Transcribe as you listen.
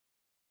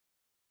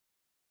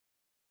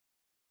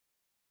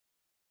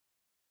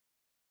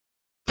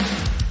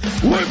We're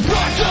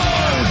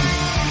battered.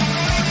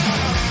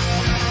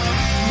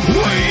 We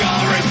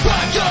are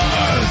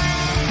impacted.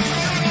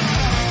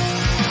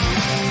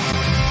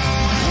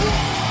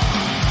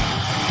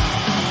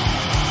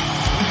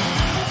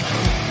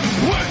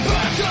 We're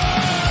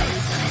battered.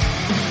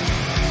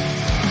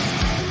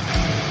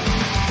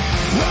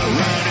 We're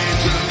ready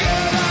to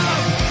get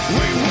up.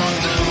 We want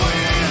to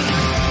win.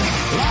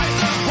 Light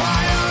the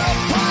fire of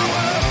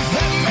power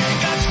and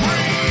make us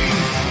free.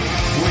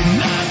 We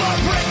never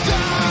break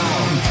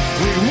down.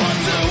 We want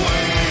to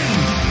win.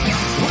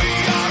 We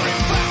are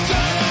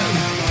impacted.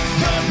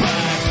 The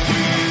best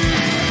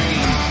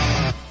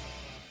team.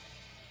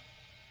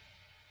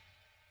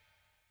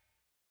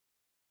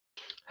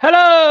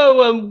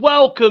 Hello and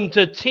welcome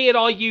to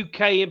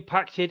TNI-UK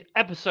Impacted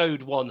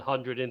episode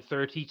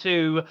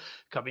 132,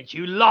 coming to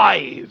you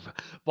live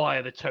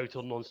via the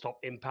Total Non-Stop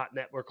Impact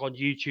Network on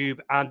YouTube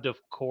and, of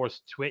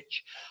course,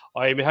 Twitch.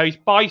 I am your host,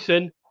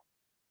 Bison,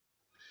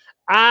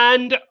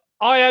 and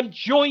I am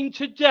joined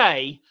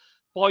today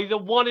by the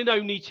one and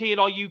only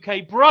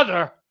TNI-UK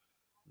brother,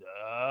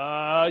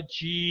 the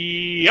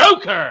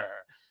Joker.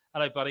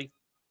 Hello, buddy.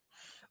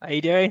 How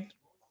you doing?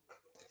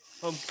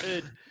 I'm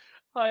good.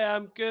 I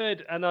am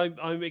good, and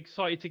I'm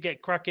excited to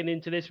get cracking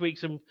into this week.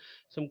 Some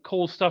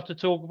cool stuff to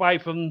talk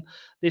about from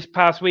this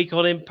past week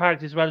on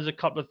Impact, as well as a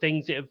couple of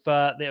things that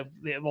have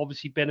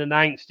obviously been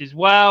announced as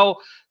well.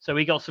 So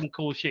we got some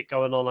cool shit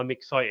going on. I'm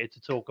excited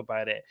to talk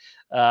about it.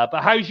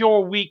 But how's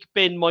your week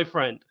been, my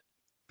friend?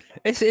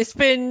 It's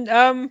been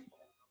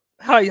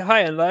high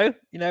and low.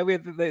 You know,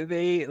 with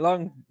the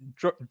long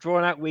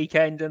drawn out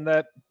weekend and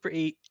the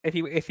pretty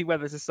iffy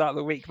weather to start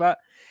the week, but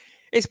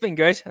it's been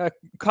good. I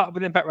caught up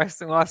with Impact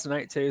Wrestling last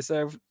night too,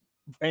 so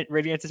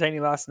really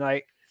entertaining last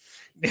night.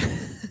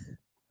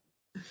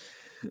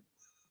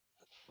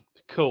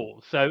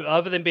 Cool. So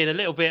other than being a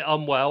little bit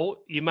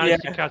unwell, you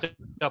managed to catch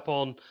up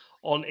on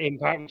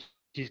Impact,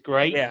 which is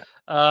great. Yeah.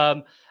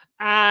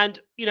 And,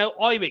 you know,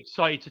 I'm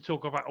excited to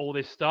talk about all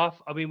this stuff.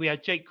 I mean, we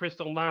had Jake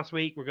Christ on last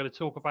week. We're going to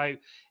talk about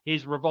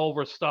his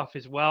Revolver stuff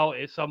as well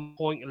at some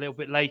point a little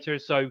bit later.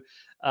 So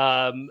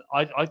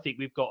I think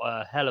we've got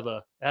a hell of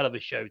a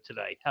show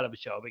today. Hell of a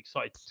show. I'm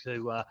excited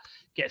to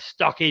get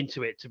stuck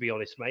into it, to be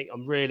honest, mate.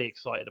 I'm really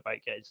excited about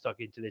getting stuck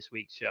into this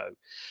week's show.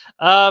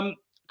 Can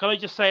I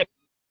just say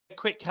a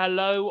quick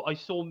hello? I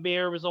saw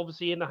Mir was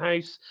obviously in the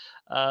house.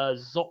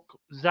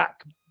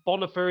 Zach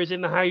Bonifer is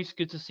in the house.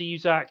 Good to see you,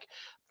 Zach.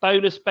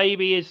 Bonus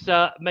Baby has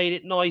made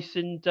it nice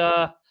and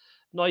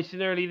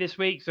early this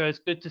week, so it's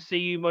good to see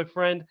you, my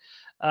friend.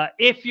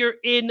 If you're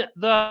in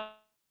the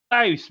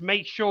house,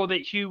 make sure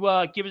that you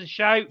give us a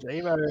shout,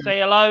 say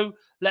hello,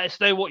 let us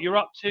know what you're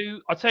up to.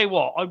 I'll tell you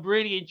what, I'm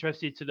really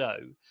interested to know,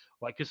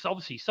 like, because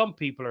obviously some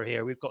people are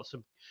here. We've got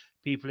some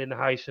people in the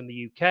house from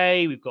the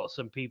UK. We've got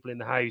some people in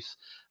the house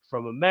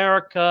from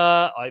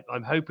America.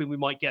 I'm hoping we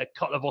might get a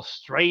couple of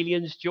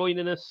Australians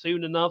joining us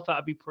soon enough.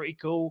 That'd be pretty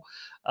cool.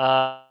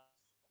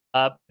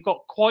 We've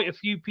got quite a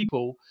few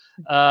people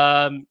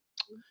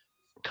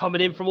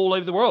coming in from all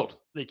over the world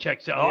that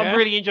checks it out. Yeah. I'm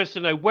really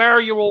interested to know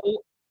where you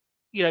all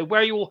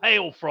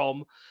hail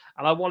from,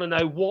 and I want to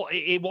know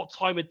what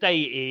time of day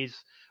it is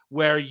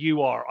where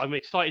you are. I'm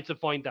excited to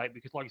find out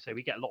because, like I say,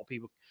 we get a lot of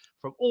people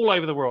from all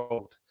over the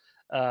world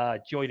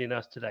joining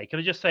us today. Can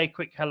I just say a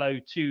quick hello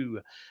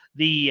to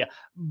the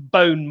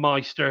Bone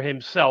Meister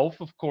himself,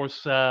 of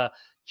course,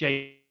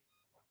 Jay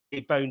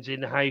Bones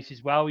in the house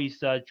as well.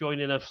 He's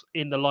joining us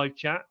in the live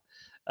chat.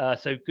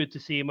 So good to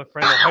see you, my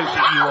friend. I hope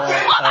that you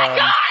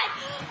are.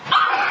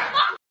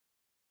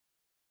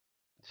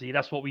 See,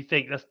 that's what we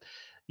think.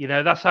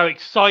 That's how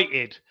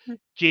excited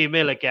Gia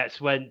Miller gets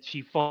when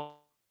she finds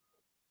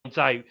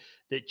out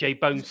that Jay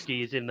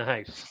Boneski is in the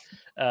house,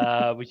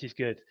 which is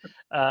good.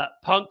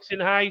 Punk's in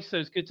the house, so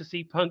it's good to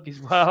see Punk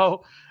as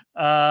well.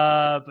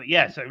 But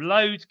yeah, so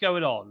loads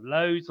going on.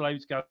 Loads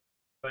going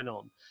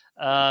on.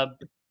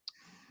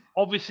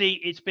 Obviously,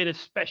 it's been a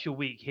special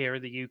week here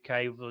in the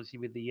UK, obviously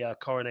with the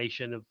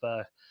coronation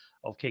of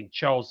King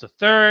Charles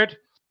III.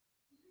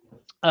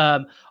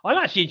 I'm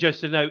actually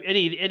interested to know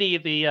any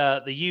of the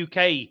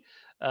UK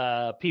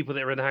people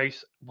that are in the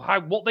house,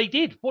 what they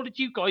did. What did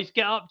you guys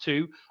get up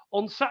to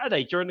on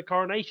Saturday during the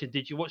coronation?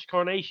 Did you watch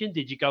coronation?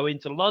 Did you go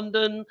into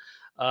London?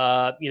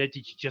 Did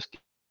you just get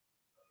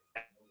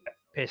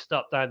pissed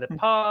up down the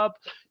pub?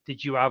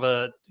 Did you have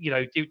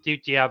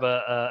did you have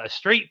a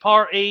street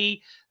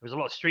party? There was a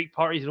lot of street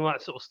parties and all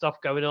that sort of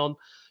stuff going on.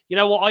 You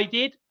know what I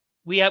did?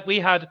 We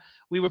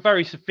were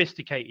very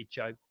sophisticated,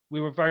 Joe.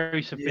 We were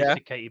very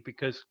sophisticated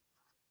because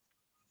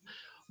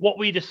what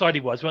we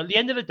decided was, well, at the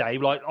end of the day,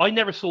 like, I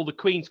never saw the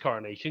Queen's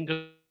coronation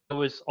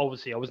because I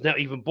was not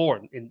even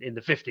born in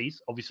the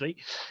 50s, obviously.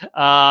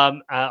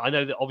 I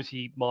know that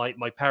obviously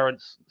my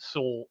parents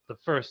saw the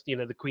first,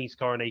 the Queen's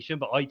coronation,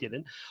 but I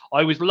didn't.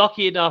 I was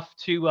lucky enough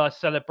to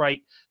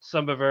celebrate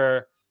some of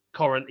her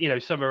some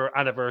of her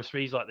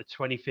anniversaries, like the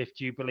 25th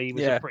Jubilee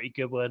was a pretty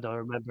good one. I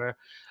remember.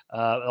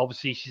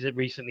 Obviously, she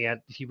recently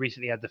had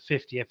the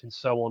 50th and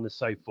so on and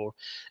so forth.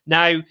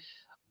 Now,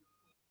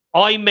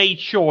 I made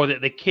sure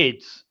that the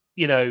kids,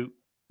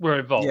 were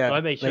involved. Yeah,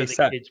 I made sure they the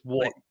sat- kids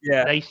watched.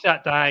 yeah. They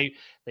sat down,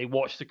 they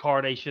watched the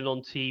coronation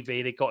on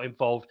TV, they got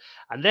involved.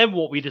 And then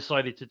what we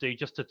decided to do,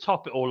 just to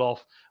top it all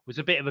off, was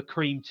a bit of a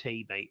cream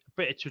tea, mate. A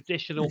bit of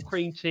traditional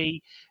cream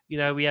tea. You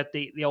know, we had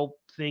the old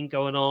thing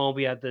going on.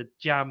 We had the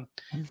jam,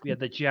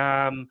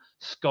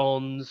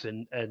 scones,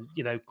 and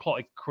you know,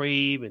 clotted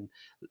cream, and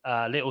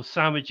little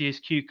sandwiches,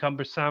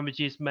 cucumber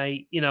sandwiches,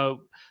 mate. You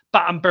know,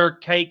 Battenberg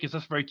cake, because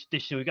that's very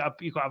traditional. You've got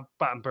to have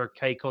Battenberg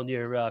cake on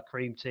your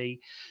cream tea.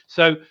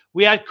 So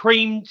we had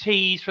cream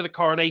teas for the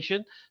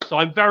coronation. So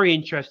I'm very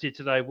interested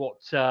to know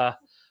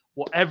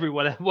what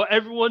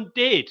everyone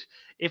did.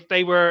 If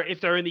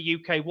they're in the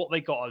UK, what they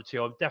got up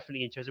to. I'm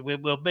definitely interested.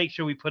 We'll make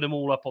sure we put them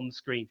all up on the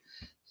screen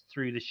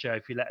through the show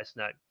if you let us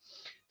know.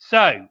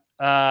 So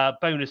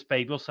bonus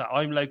baby. Also,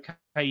 I'm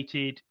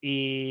located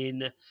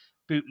in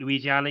Butte,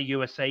 Louisiana,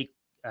 USA.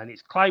 And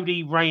it's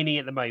cloudy, rainy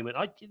at the moment.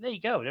 There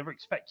you go. I never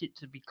expect it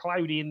to be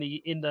cloudy in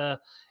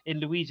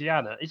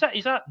Louisiana. Is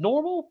that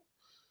normal?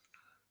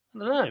 I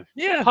don't know.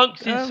 Yeah.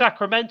 Punk's in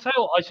Sacramento.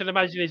 I should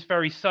imagine it's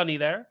very sunny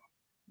there.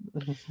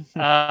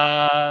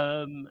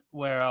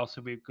 Where else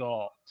have we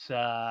got?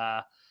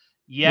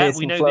 Mears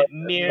we in know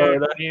Florida,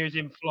 that Mears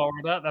in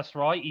Florida. That's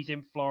right. He's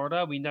in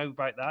Florida. We know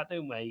about that,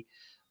 don't we?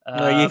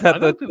 No, you've had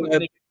I'm hoping we're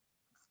gonna...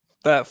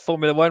 that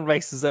Formula One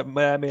races at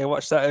Miami. I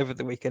watched that over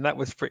the weekend. That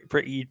was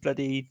pretty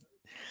bloody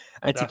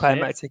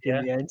anticlimactic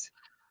in the end.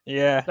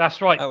 Yeah, that's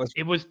right.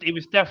 It was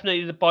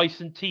definitely the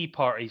Bison Tea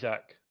Party,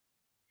 Zach.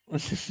 It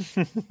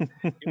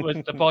was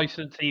the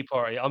Bison Tea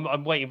Party.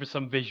 I'm waiting for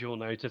some visual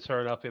now to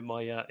turn up in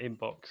my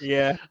inbox.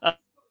 Yeah.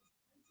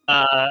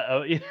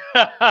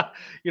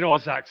 You know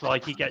what Zach's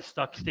like. He gets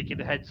stuck sticking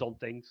the heads on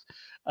things.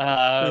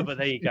 But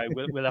there you go.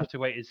 We'll have to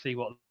wait and see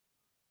what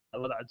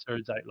that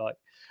turns out like.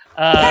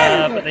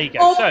 But there you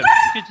go. So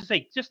good to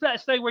see. Just let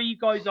us know where you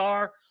guys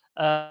are.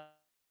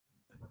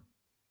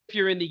 If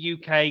you're in the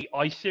UK,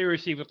 I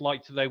seriously would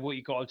like to know what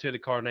you got up to the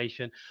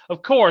coronation.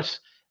 Of course,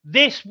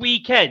 this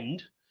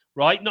weekend,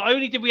 right? Not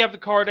only did we have the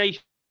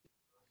coronation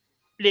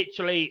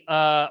literally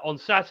on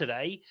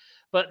Saturday,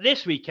 but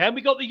this weekend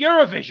we got the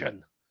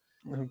Eurovision.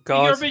 Oh,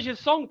 God. The Eurovision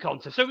Song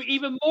Contest. So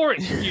even more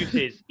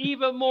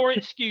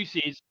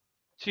excuses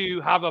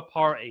to have a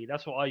party.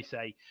 That's what I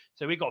say.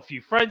 So we got a few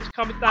friends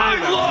coming down.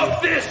 I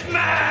love this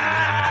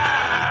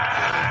match!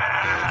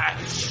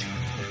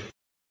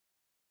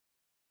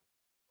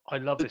 I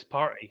love this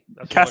party.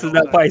 Castled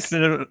that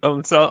Bison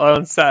on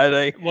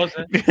Saturday. Was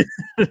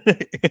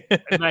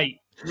it? Mate,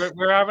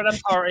 we're having a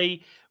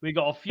party. We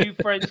got a few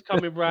friends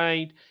coming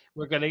round.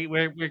 We're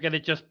gonna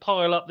just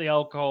pile up the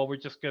alcohol. We're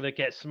just gonna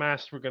get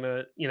smashed. We're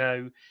gonna,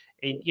 we're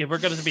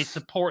gonna be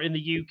supporting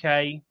the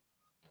UK.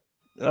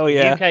 Oh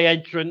yeah, UK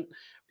entrant.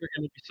 We're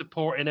gonna be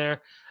supporting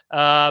her.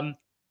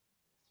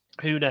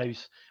 Who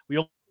knows?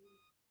 We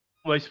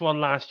almost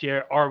won last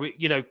year. Are we?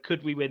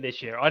 Could we win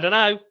this year? I don't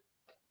know.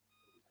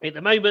 At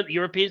the moment,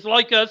 Europeans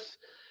like us.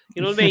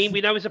 You know what I mean?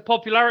 We know it's a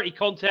popularity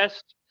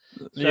contest.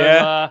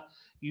 So,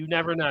 you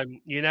never know.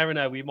 You never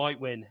know. We might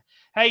win.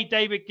 Hey,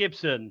 David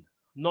Gibson.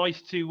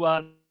 Nice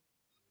to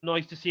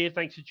see you.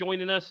 Thanks for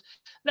joining us.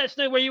 Let us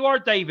know where you are,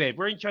 David.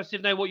 We're interested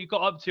to know what you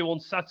got up to on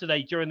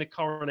Saturday during the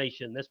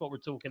coronation. That's what we're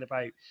talking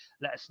about.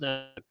 Let us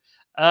know.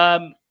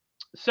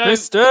 So,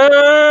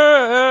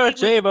 Mr.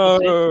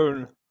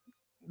 J-Bone.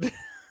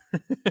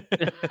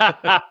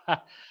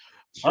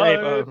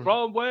 I'm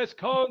from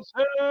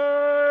Wisconsin,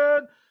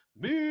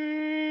 Mr.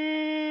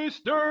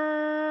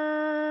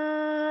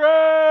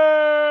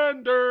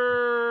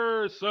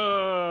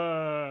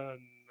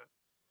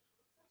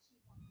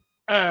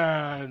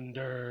 Anderson.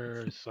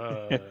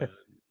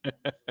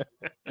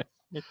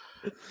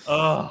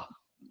 Oh,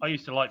 I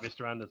used to like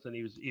Mr. Anderson.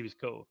 He was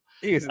cool.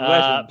 He was a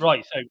legend.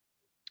 Right.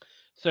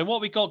 So what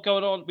we got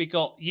going on? We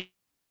got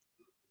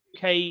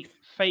UK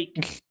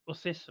fake.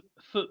 What's this?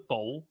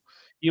 Football.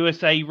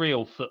 USA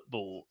real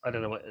football. I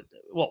don't know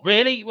what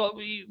really. What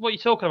are you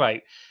talking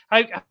about?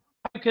 How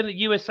can the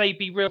USA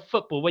be real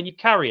football when you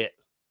carry it?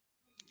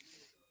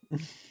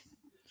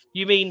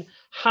 You mean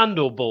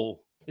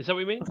handball? Is that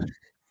what you mean?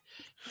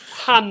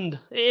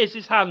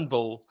 It's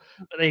handball.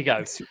 But there you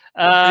go.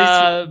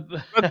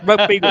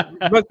 Rugby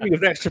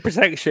with extra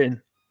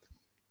protection.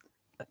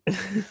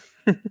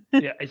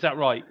 Yeah, is that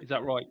right?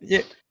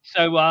 Yeah.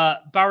 So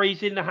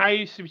Barry's in the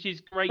house, which is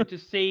great to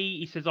see.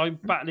 He says, I'm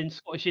battling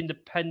Scottish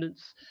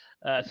independence.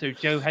 So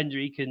Joe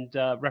Hendry can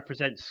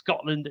represent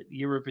Scotland at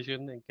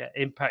Eurovision and get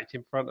impact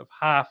in front of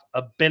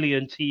 500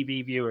 million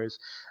TV viewers.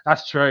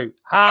 That's true.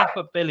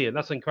 500 million.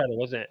 That's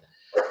incredible, isn't it?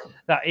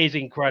 That is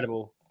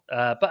incredible.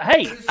 But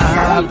hey.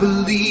 I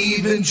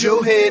believe in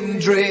Joe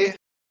Hendry.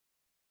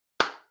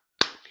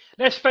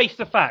 Let's face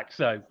the facts,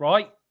 though,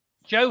 right?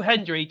 Joe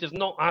Hendry does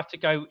not have to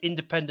go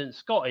independent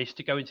Scottish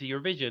to go into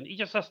Eurovision. He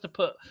just has to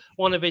put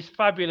one of his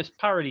fabulous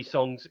parody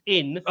songs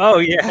in the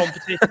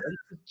competition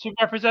to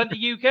represent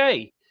the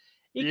UK.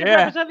 He can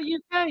represent the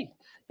UK.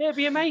 Yeah, it'd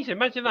be amazing.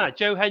 Imagine that.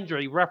 Joe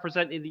Hendry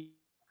representing the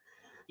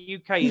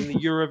UK in the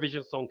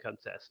Eurovision Song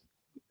Contest.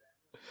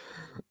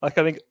 Like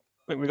I think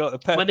we got the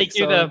perfect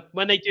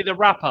when they do the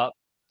wrap up.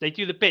 They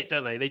do the bit,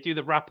 don't they? They do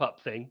the wrap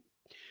up thing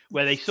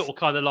where they sort of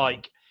kind of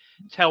like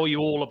tell you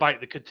all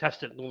about the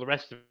contestant and all the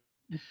rest of it.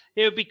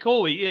 It would be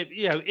cool,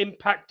 you know,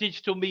 Impact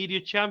Digital Media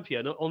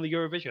Champion on the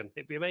Eurovision.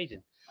 It'd be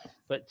amazing.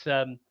 But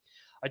I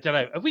don't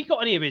know. Have we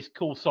got any of his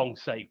cool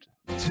songs saved?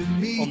 To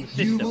me, On the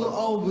system. you will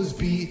always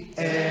be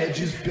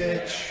Edge's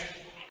bitch.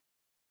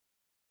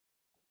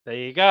 There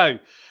you go.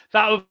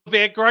 That would be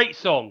a great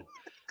song.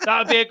 That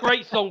would be a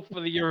great song for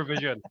the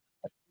Eurovision.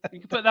 You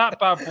can put that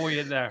bad boy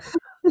in there.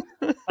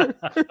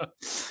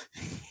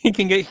 He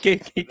can do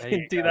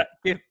go. that.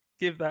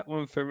 Give that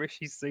one for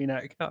Rishi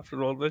Sunak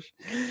after all the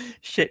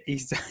shit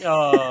he's done.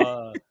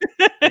 Oh,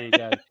 there you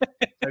go.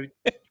 So,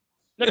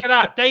 look at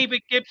that.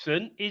 David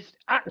Gibson is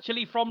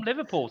actually from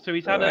Liverpool, so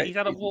he's had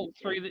a walk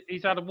through.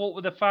 He's had a walk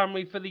with the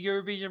family for the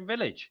Eurovision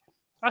Village.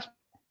 That's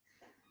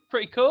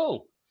pretty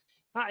cool.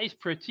 That is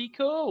pretty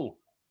cool.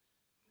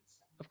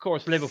 Of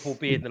course, Liverpool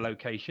being the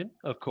location.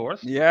 Of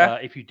course, Yeah.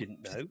 If you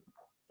didn't know,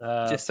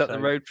 Just up the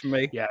road from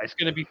me. Yeah, it's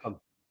going to be fun.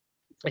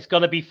 It's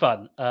going to be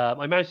fun.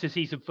 I managed to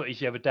see some footage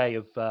the other day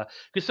of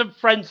because some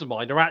friends of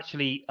mine are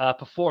actually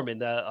performing.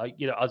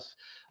 You know, as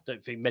I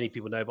don't think many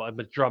people know, but I'm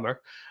a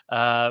drummer,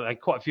 and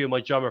quite a few of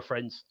my drummer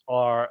friends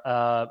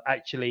are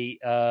actually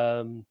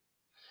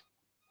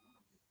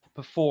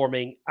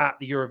performing at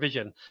the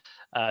Eurovision.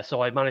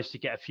 So I managed to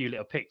get a few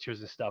little pictures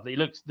and stuff. It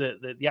looks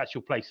the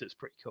actual place looks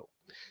pretty cool.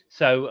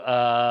 So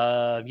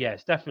yeah,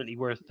 it's definitely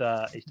worth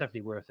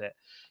it.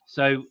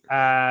 So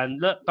and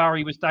look,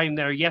 Barry was down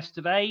there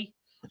yesterday.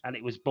 And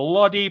it was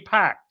bloody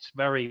packed.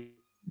 Very,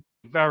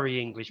 very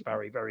English,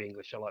 Barry. Very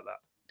English. I like that.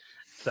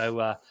 So,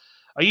 are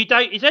you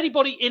down? Is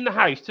anybody in the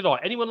house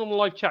tonight? Anyone on the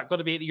live chat going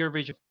to be at the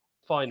Eurovision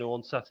final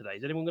on Saturday?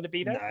 Is anyone going to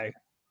be there?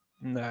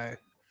 No.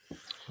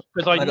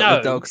 Because I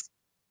know dogs.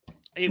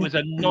 It was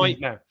a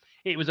nightmare.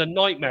 It was a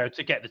nightmare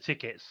to get the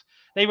tickets.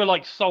 They were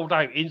like sold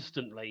out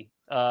instantly.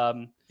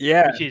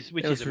 Yeah,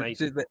 which is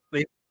amazing.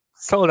 They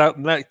sold out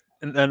in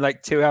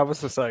like 2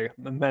 hours or so,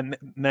 and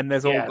then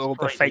there's all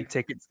the fake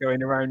tickets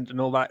going around and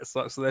all that.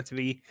 So there to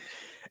be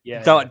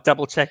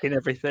double checking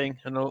everything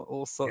and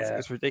all sorts.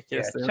 It's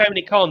ridiculous. Yeah.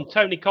 Tony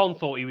Khan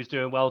thought he was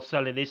doing well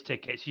selling his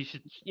tickets. You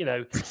should, you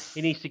know,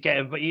 he needs to get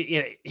him. But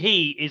you know,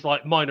 he is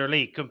like minor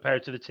league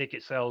compared to the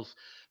ticket sales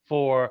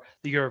for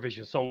the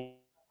Eurovision Song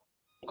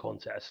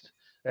Contest.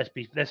 Let's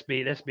be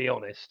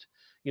honest.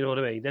 You know what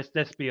I mean?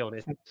 Let's be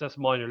honest. That's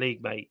minor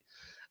league, mate.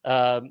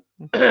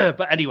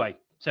 But anyway,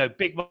 so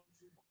big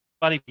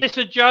money.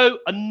 Listen, Joe,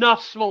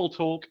 enough small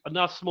talk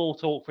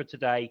for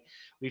today.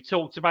 We've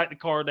talked about the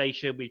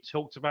coronation. We've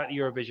talked about the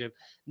Eurovision.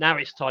 Now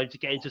it's time to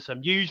get into some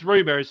news,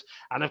 rumors,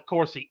 and of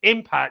course the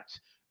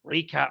Impact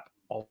recap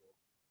of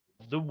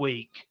the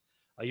week.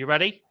 Are you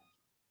ready?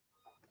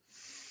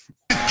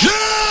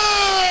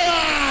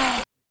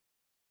 Yeah!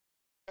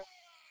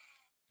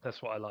 That's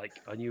what I like.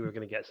 I knew we were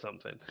going to get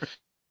something.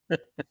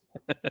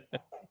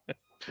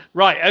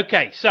 Right,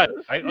 okay, so,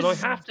 and I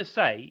have to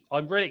say,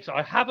 I'm really excited.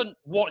 I haven't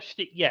watched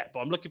it yet, but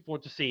I'm looking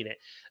forward to seeing it.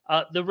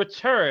 The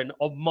return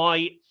of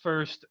my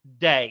first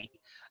day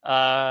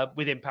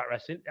with Impact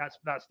Wrestling,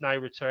 that's now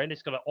returned.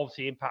 It's got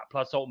obviously Impact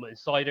Plus Ultimate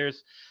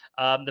Insiders.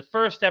 The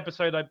first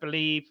episode, I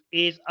believe,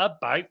 is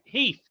about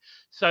Heath.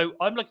 So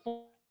I'm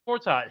looking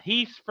forward to that.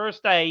 Heath's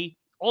first day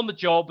on the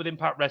job with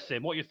Impact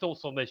Wrestling. What are your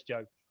thoughts on this,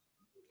 Joe?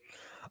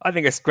 I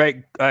think it's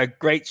great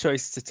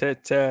choice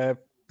to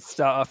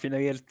start off. You know,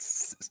 he had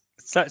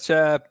such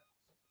a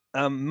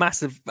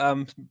massive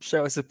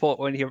show of support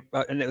when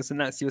and it was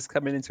announced he was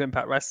coming into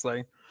Impact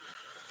Wrestling.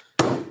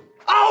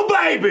 Oh,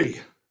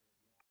 baby!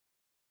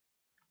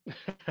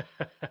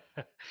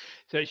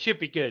 So it should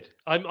be good.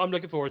 I'm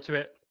looking forward to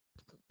it.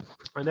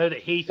 I know that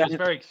Heath was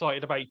very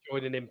excited about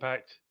joining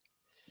Impact.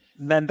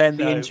 And then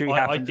the injury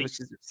happened,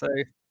 which is so.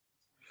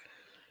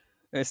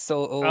 It's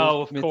all.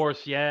 Of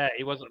course, yeah.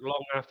 It wasn't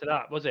long after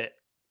that, was it?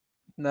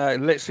 No,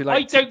 literally.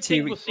 I don't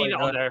think we'll see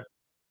that on there.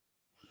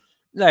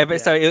 No,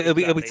 but so he'll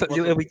be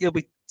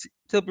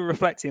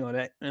reflecting on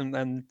it,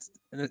 and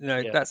you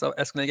know that's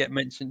going to get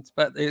mentioned.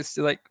 But it's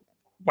like,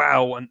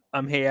 wow,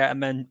 I'm here,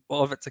 and then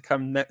all of it to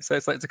come next. So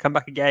it's like to come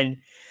back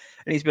again,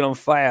 and he's been on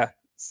fire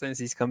since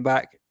he's come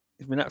back.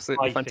 He's been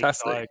absolutely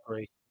fantastic. I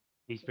agree.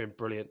 He's been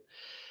brilliant.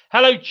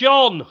 Hello,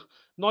 John.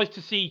 Nice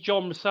to see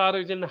John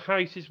Masado's in the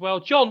house as well.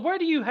 John, where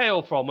do you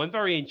hail from? I'm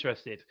very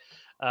interested.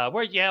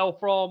 Where do you hail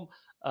from?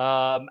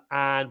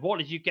 And what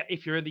did you get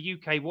if you're in the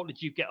UK? What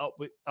did you get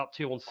up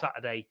to on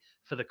Saturday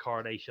for the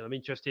coronation? I'm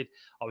interested.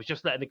 I was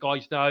just letting the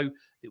guys know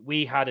that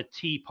we had a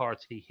tea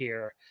party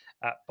here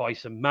at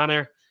Bison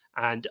Manor,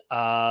 and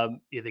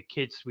the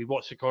kids, we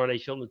watched the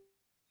coronation on the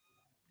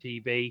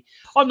TV.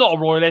 I'm not a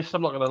royalist.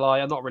 I'm not going to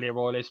lie. I'm not really a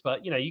royalist,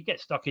 but you know, you get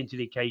stuck into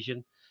the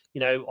occasion. You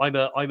know, I'm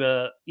a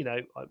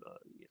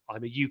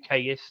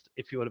UKist,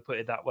 if you want to put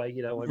it that way.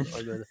 You know, I'm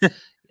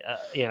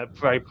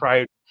very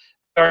proud,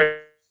 very,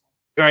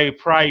 very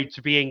proud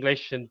to be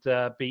English and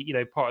be, you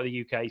know, part of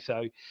the UK.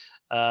 So,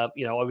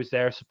 you know, I was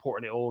there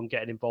supporting it all and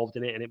getting involved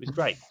in it, and it was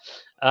great.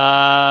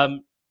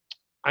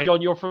 And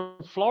John, you're from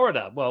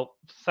Florida. Well,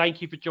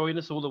 thank you for joining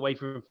us all the way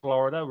from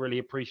Florida. Really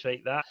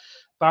appreciate that.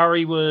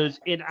 Barry was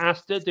in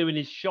Astor doing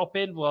his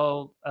shopping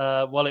while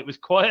it was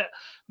quiet.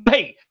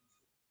 Mate,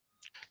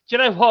 do you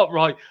know what,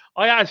 right?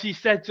 I actually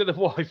said to the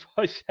wife,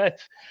 I said,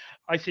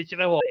 you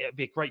know what, it'd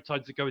be a great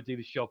time to go and do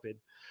the shopping.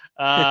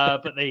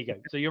 But there you go.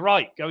 So you're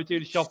right. Go and do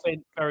the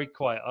shopping. Very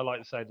quiet. I like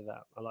the sound of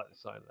that.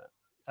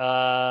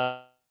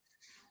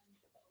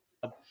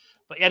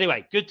 But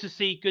anyway, good to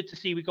see.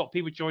 We got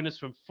people join us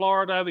from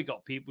Florida. We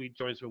got people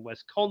join us from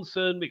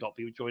Wisconsin. We got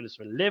people join us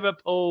from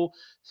Liverpool,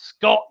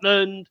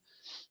 Scotland.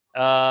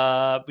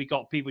 We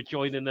got people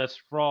joining us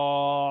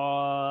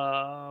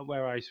from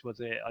where else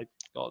was it? I've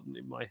forgotten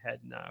in my head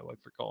now. I've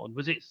forgotten.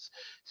 Was it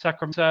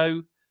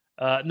Sacramento?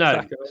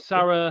 No,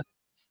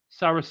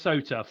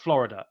 Sarasota,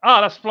 Florida.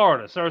 That's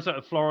Florida.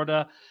 Sarasota,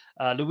 Florida.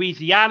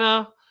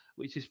 Louisiana,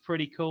 which is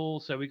pretty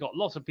cool. So we got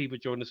lots of people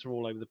joining us from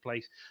all over the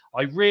place.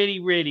 I really,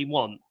 really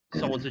want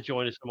someone to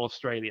join us from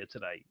Australia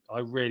today. I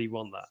really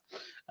want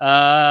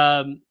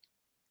that.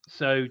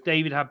 So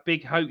David had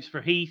big hopes for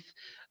Heath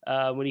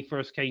when he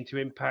first came to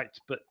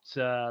Impact, but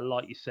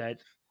like you said,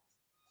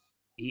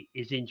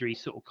 his injury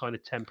sort of kind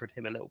of tempered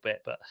him a little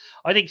bit. But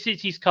I think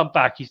since he's come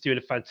back, he's doing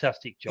a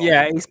fantastic job.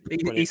 Yeah,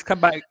 he's come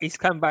back. He's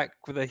come back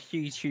with a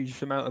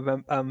huge amount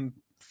of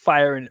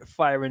fire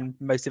and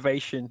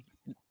motivation.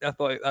 I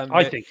thought.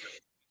 I think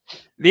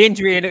the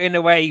injury, in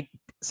a way,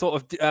 sort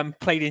of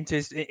played into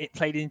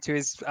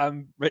his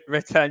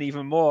return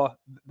even more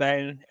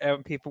than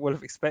people would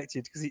have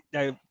expected, because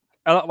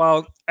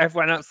while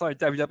everyone outside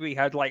WWE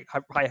had like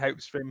high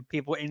hopes for him,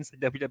 people inside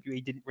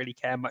WWE didn't really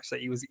care much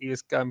that he was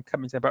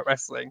coming to About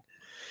Wrestling,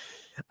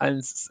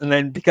 and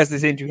then because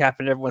this injury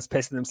happened, everyone's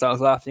pissing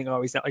themselves, laughing.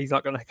 Oh, he's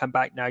not going to come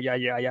back now. Yeah.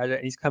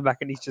 And he's come back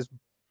and he's just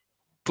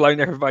blown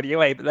everybody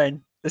away. But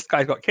then this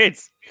guy's got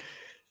kids.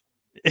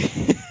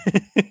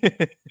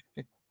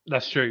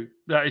 That's true.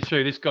 That is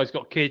true. This guy's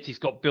got kids. He's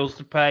got bills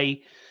to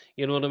pay.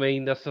 You know what I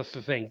mean? That's the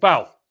thing.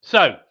 Well,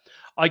 so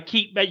I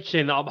keep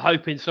mentioning that I'm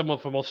hoping someone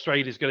from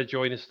Australia is going to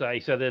join us today.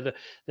 So the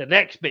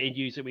next bit of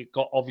news that we've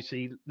got,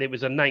 obviously, it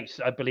was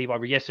announced, I believe,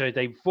 either yesterday or the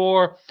day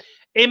before.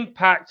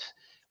 Impact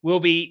will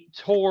be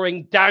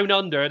touring down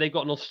under. They've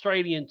got an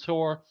Australian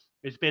tour.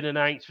 It's been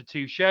announced for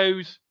 2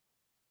 shows.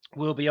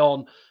 We'll be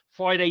on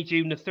Friday,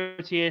 June the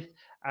 30th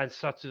and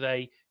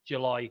Saturday,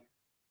 July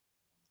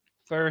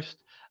 1st.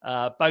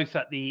 Both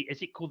at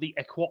is it called the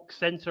Equox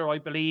Centre, I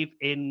believe,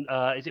 in,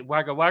 is it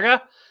Wagga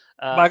Wagga?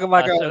 Wagga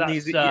Wagga, so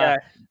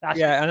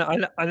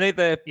and I know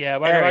the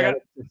Wagga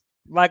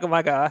Wagga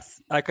Wagga.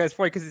 It's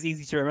probably because it's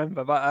easy to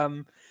remember, but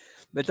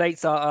the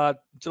dates are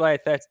July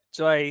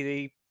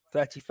the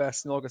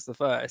 31st and August the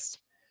 1st,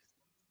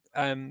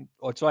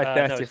 or July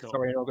 30th,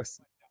 sorry, in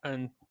August,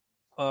 and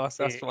that's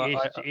what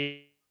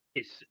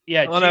it's June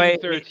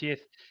 30th,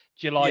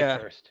 July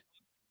 1st.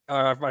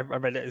 I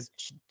read it as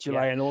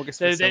July and August.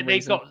 So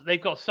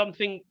they've got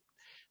something.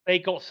 They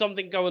got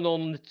something going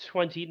on the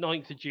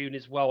 29th of June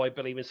as well, I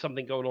believe, and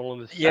something going on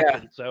the 2nd.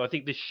 Yeah. So I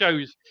think the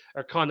shows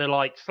are kind of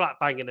like slap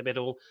bang in the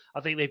middle.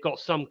 I think they've got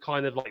some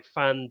kind of like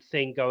fan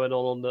thing going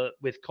on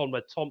with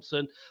Conrad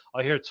Thompson.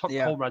 I hear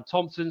Conrad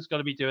Thompson's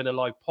going to be doing a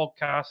live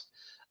podcast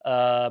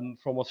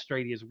from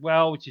Australia as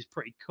well, which is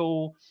pretty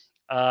cool.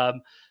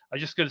 I'm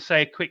just going to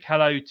say a quick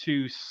hello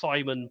to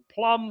Simon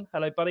Plum.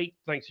 Hello, buddy.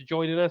 Thanks for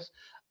joining us.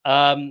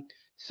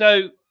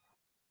 So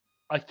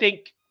I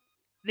think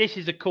this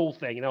is a cool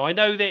thing. I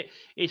know that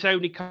it's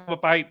only come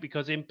about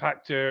because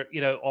Impact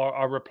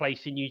are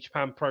replacing New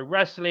Japan Pro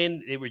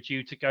Wrestling. They were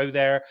due to go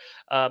there.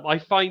 I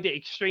find it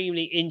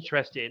extremely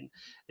interesting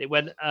that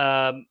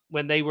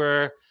when they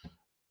were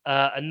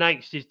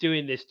announced as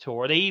doing this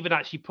tour, they even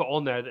actually put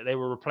on there that they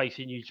were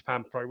replacing New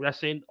Japan Pro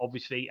Wrestling,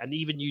 obviously, and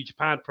even New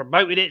Japan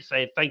promoted it,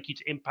 saying thank you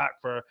to Impact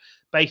for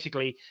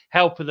basically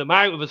helping them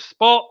out of a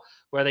spot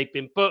where they've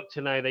been booked,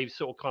 and now they've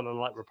sort of kind of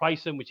like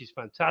replaced them, which is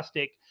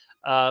fantastic.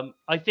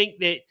 I think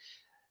that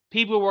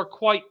people were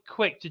quite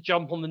quick to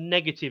jump on the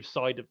negative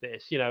side of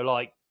this,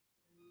 like,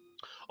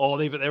 oh,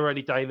 they're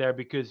only down there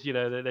because,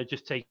 they're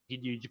just taking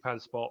New Japan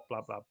spot,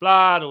 blah, blah,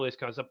 blah, and all this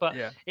kind of stuff. But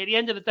at the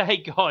end of the day,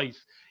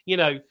 guys,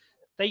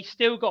 they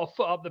still got to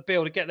foot up the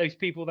bill to get those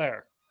people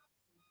there.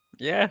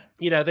 Yeah.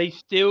 They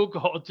still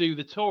got to do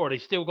the tour. They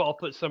still got to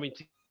put something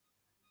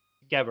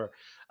together.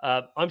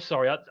 I'm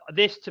sorry.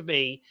 This, to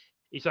me,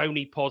 is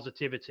only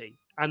positivity.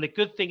 And the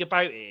good thing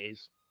about it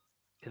is,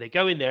 they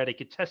go in there, they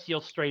can test the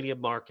Australian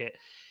market.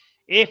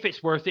 If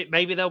it's worth it,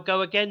 maybe they'll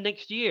go again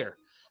next year.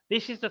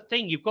 This is the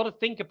thing. You've got to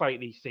think about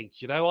these things.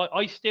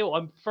 I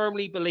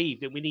firmly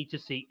believe that we need to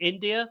see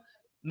India,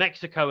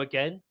 Mexico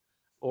again,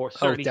 or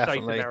certainly South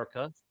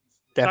America.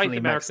 Definitely South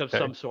America Mexico. of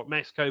some sort.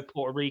 Mexico,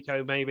 Puerto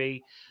Rico,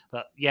 maybe.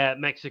 But yeah,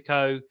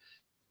 Mexico.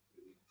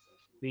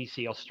 We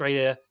see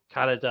Australia,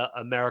 Canada,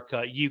 America,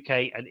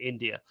 UK, and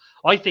India.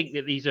 I think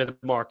that these are the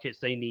markets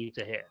they need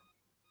to hit.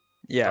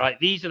 Yeah. Right.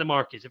 These are the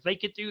markets. If they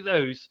could do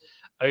those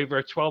over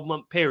a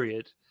 12-month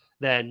period,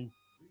 then,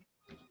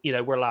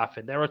 we're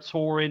laughing. They're a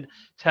touring,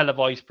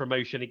 televised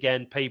promotion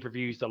again,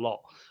 pay-per-views a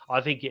lot. I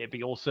think it'd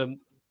be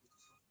awesome.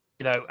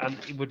 and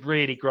it would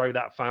really grow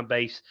that fan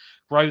base,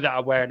 grow that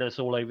awareness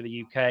all over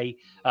the UK,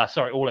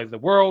 all over the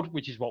world,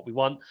 which is what we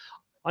want.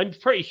 I'm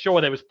pretty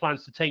sure there was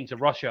plans to take him to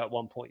Russia at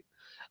one point.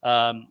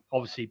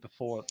 Obviously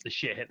before the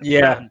shit hit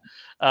the fan.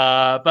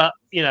 But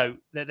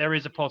there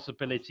is a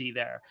possibility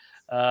there.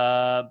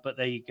 But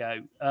there you go.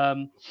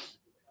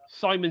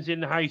 Simon's in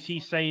the house.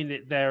 He's saying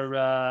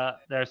that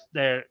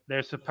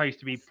they're supposed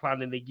to be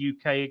planning the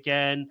UK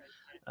again.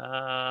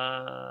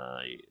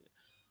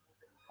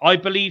 I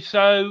believe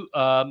so.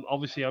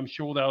 Obviously, I'm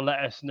sure they'll let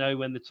us know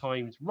when the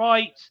time's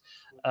right.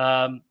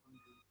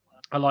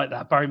 I like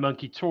that. Barry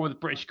Monkey tour the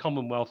British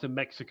Commonwealth in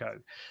Mexico.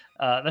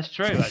 That's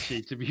true,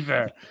 actually, to be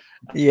fair.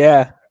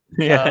 Yeah,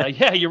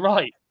 you're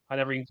right. I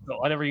never even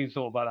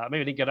thought about that.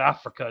 Maybe I didn't go to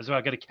Africa as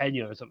well. Go to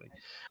Kenya or something.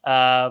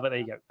 But there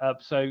you go.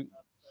 So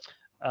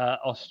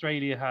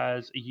Australia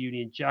has a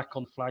Union Jack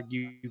on flag.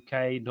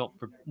 UK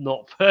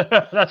not.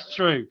 That's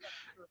true.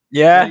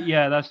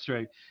 Yeah, that's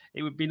true.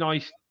 It would be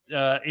nice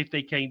if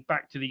they came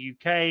back to the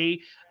UK.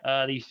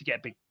 They used to get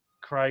a big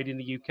crowd in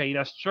the UK.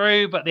 That's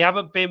true, but they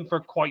haven't been for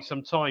quite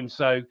some time.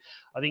 So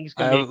I think it's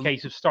going to be a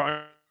case of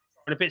starting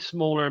a bit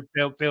smaller and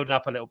building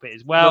up a little bit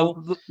as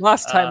well.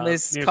 Last time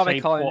this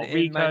Comic-Con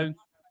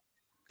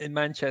in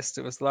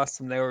Manchester was the last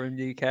time they were in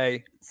the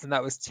UK, and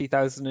that was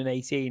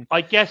 2018.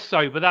 I guess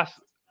so, but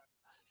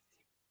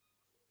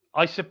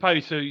I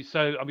suppose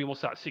so. I mean,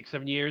 what's that?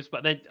 6-7 years.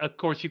 But then, of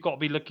course, you've got to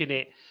be looking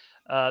at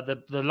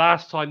the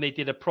last time they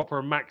did a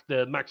proper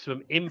the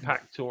Maximum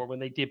Impact tour when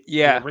they did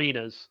the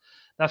arenas.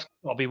 That's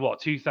got to be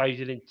what,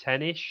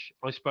 2010-ish,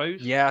 I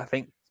suppose. Yeah, I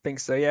think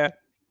so. Yeah,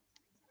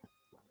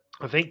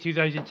 I think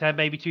 2010,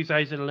 maybe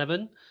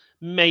 2011,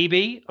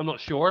 maybe. I'm not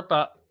sure,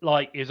 but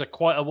is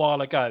quite a while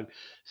ago.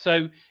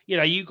 So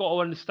you got to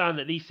understand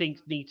that these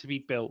things need to be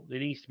built. They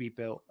need to be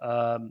built.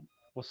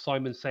 What's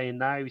Simon saying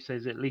now? He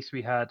says at least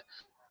we had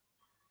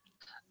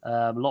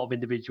a lot of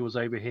individuals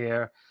over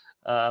here.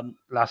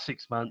 Last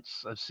 6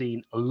 months, I've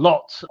seen a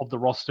lot of the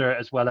roster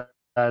as well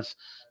as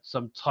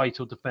some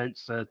title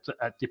defense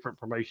at different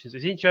promotions.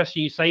 It's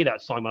interesting you say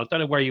that, Simon. I don't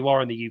know where you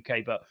are in the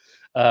UK, but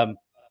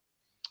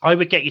I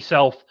would get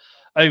yourself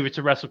over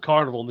to Wrestle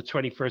Carnival on the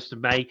 21st of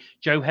May.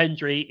 Joe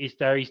Hendry is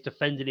there. He's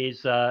defended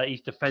his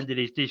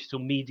digital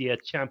media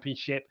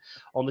championship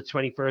on the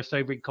 21st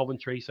over in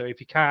Coventry. So if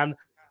you can,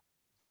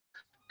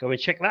 go and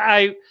check that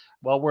out.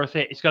 Well worth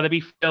it. It's going to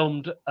be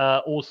filmed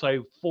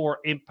also for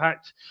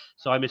Impact.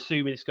 So I'm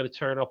assuming it's going to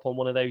turn up on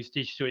one of those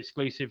digital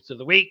exclusives of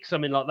the week,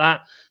 something like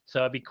that. So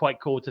it'd be quite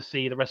cool to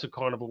see the Wrestle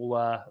Carnival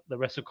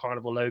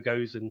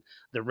logos and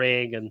the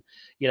ring and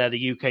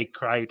the UK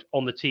crowd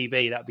on the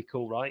TV. That'd be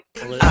cool, right?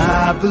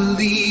 I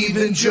believe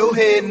in Joe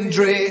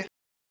Hendry.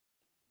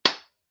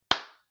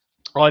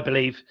 I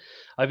believe.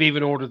 I've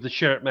even ordered the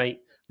shirt,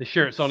 mate. The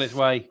shirt's on its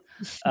way.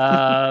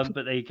 But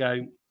there you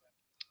go.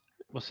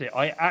 We'll see.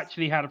 I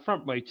actually had a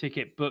front row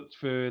ticket booked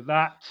for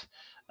that,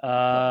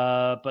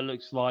 but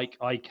looks like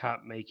I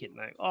can't make it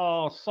now.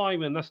 Oh,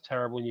 Simon, that's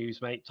terrible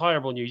news, mate.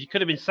 Terrible news. You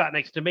could have been sat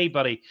next to me,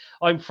 buddy.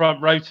 I'm front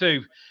row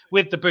too,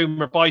 with the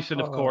Boomer Bison,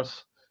 of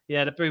course.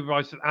 Yeah, the Boomer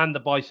Bison and the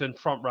Bison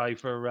front row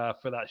for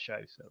that show.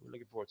 So we're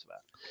looking forward to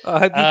that. I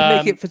hope you can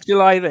make it for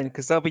July then,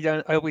 because I'll be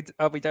down.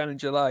 I'll be down in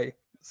July.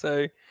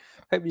 So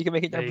hope you can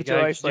make it down for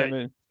July,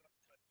 Simon.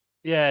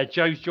 Yeah,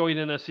 Joe's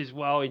joining us as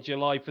well in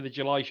July for the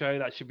July show.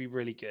 That should be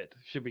really good.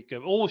 Should be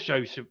good. All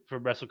shows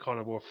from Wrestle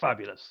Carnival are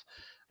fabulous.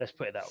 Let's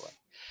put it that way.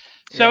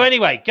 So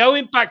anyway,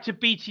 going back to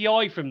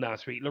BTI from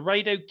last week,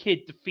 Laredo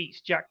Kid defeats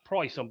Jack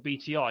Price on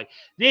BTI.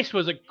 This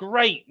was a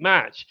great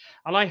match.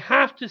 And I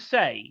have to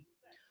say,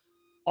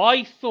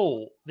 I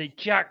thought that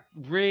Jack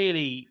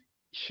really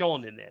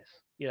shone in this.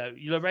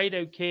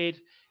 Laredo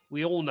Kid,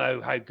 we all know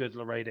how good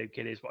Laredo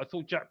Kid is, but I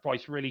thought Jack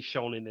Price really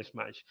shone in this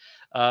match.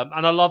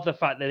 And I love the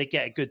fact that they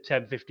get a good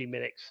 10-15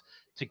 minutes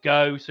to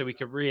go so we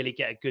can really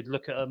get a good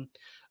look at them.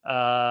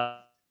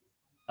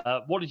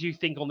 What did you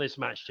think on this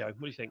match, Joe?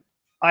 What do you think?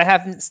 I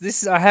haven't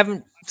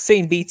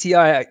seen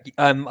BTI.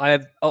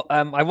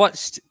 I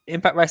watched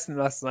Impact Wrestling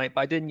last night,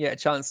 but I didn't get a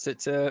chance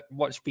to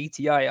watch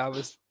BTI. I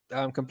was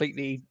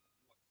completely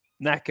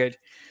knackered.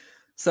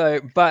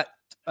 So, but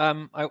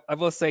I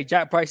will say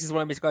Jack Price is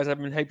one of these guys I've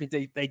been hoping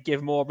they'd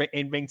give more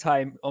in-ring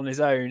time on his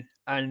own.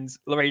 And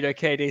Laredo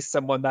Kid is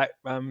someone that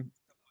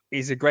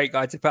is a great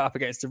guy to put up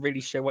against to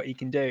really show what he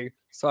can do.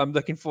 So I'm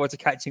looking forward to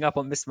catching up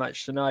on this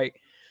match tonight.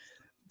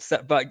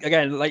 So, but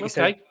again, like you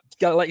said,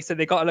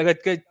 they got a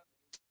good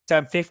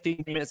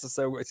 15 minutes or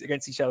so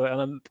against each other.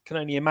 And I can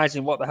only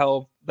imagine what the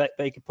hell that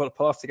they could pull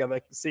off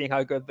together, seeing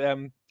how good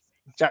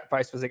Jack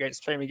Price was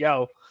against Trey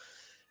Miguel.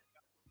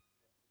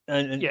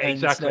 And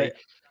exactly.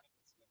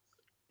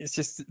 It's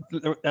just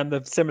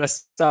the similar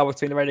style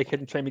between Laredo Kid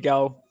and Trey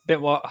Miguel, a bit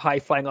more high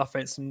flying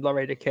offense from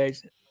Laredo Kid.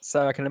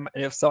 So I can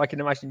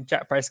imagine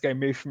Jack Price going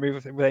move for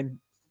move with him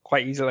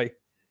quite easily.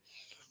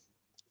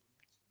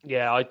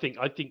 Yeah, I think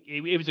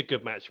it was a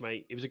good match,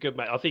 mate. It was a good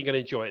match. I think you're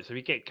gonna enjoy it. So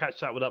if you catch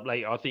that one up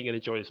later, I think you're gonna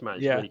enjoy this match.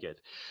 It's really good.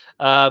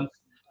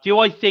 Do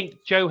I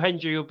think Joe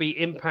Hendry will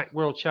be Impact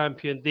World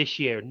Champion this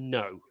year?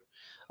 No.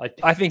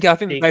 I think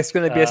there's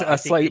going to be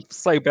a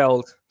slow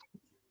build.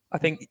 I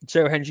think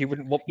Joe Hendry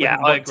wouldn't I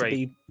want to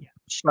agree. be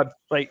shoved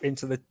straight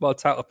into the world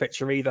title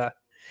picture either.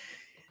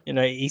 You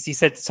know, he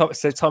said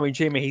to Tommy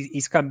Dreamer,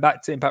 he's come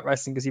back to Impact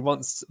Wrestling because he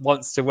wants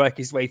to work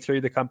his way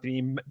through the company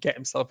and get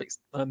himself,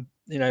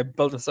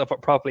 build himself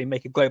up properly,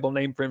 make a global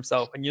name for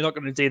himself. And you're not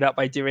going to do that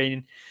by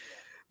doing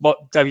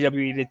what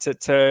WWE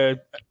did to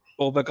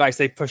all the guys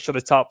they pushed to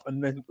the top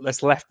and then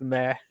just left them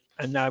there.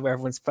 And now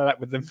everyone's fed up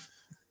with them.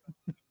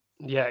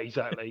 Yeah,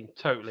 exactly.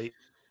 Totally.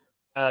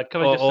 Can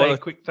I just say a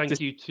quick thank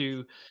you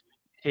to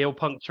Heel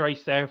Punk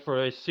Trace there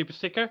for a super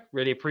sticker?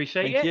 Really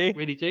appreciate it. You.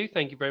 Really do.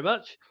 Thank you very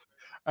much.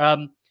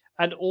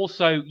 And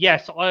also,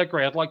 yes, I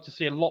agree. I'd like to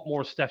see a lot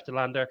more of Steph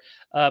DeLander.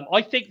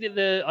 I think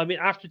that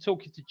after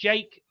talking to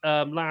Jake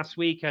last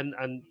week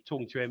and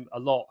talking to him a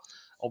lot,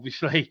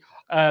 obviously,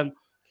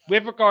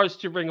 with regards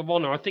to Ring of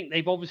Honor, I think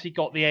they've obviously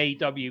got the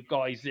AEW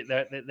guys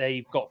that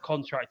they've got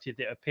contracted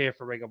that appear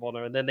for Ring of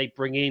Honor, and then they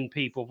bring in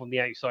people from the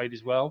outside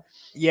as well.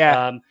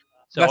 Yeah,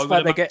 so that's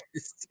why they get.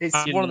 It's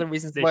one of the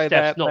reasons why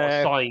Steph's not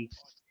assigned.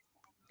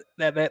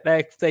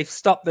 They've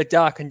stopped the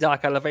dark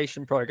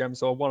elevation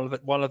programs, or one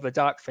of the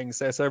dark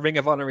things. So Ring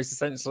of Honor is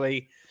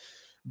essentially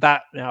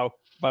that now,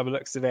 by the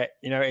looks of it.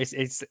 You know, it's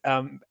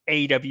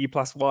AEW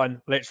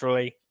 +1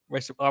 literally,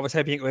 which I was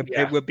hoping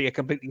it would be a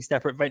completely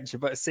separate venture.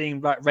 But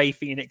seeing that Ray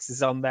Phoenix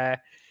is on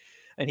there,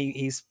 and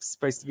he's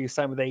supposed to be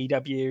signed with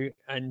AEW,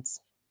 and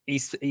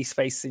he's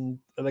facing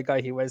the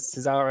guy who was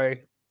Cesaro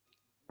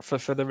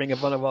for the Ring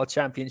of Honor World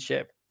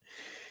Championship.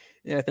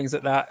 You know, things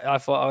like that. I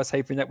was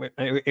hoping that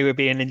it would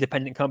be an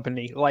independent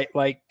company, like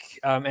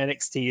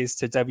NXT is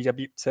to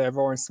WWE, to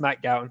Raw and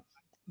SmackDown,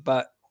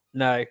 but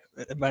no.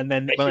 And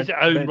then it's its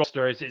own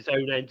roster, it's its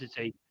own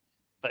entity,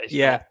 but it's not.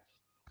 Yeah,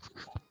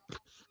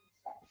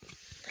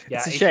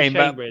 it's a shame,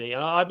 really.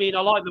 I mean,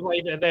 I like the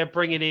way that they're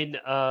bringing in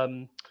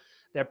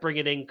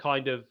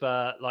kind of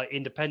like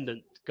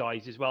independent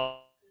guys as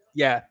well.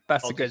 Yeah,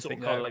 that's a good thing.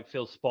 Kind of like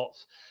fill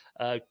spots.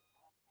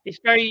 It's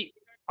very.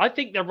 I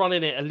think they're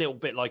running it a little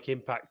bit like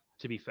Impact,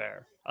 to be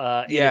fair,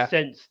 in the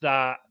sense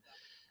that,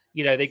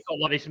 you know, they've got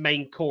like this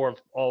main core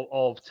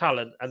of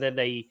talent, and then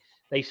they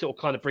sort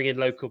of kind of bring in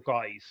local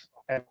guys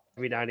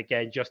every now and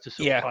again just to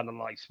sort of kind of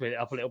like split it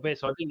up a little bit.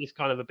 So I think it's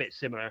kind of a bit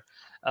similar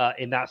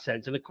in that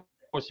sense. And of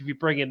course, if you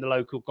bring in the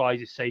local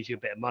guys, it saves you a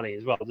bit of money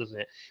as well, doesn't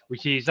it?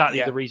 Which is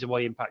exactly the reason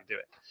why Impact do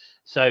it.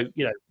 So,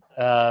 you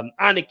know,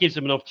 and it gives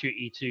them an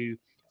opportunity to,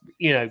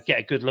 you know, get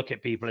a good look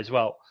at people as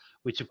well,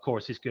 which of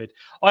course is good.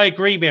 I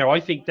agree, Miro.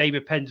 I think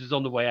David Penz is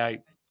on the way out.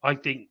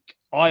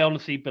 I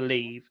honestly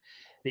believe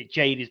that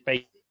Jade is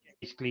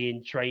basically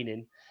in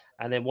training,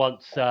 and then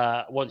once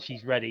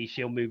she's ready,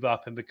 she'll move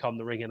up and become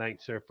the ring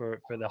announcer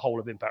for the whole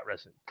of Impact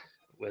Wrestling.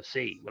 We'll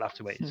see. We'll have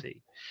to wait and see.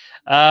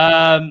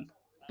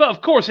 But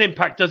of course,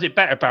 Impact does it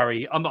better,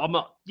 Barry.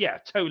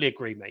 Totally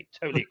agree, mate.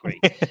 Totally agree.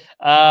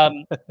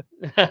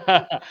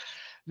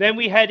 Then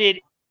we headed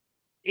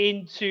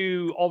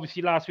into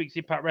obviously last week's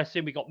Impact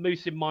Wrestling. We got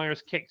Moose and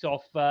Myers kicked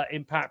off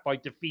Impact by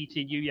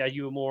defeating Yuya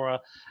Uemura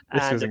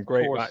and of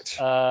course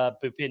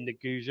Bhupinder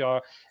Gujjar.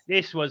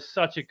 This was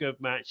such a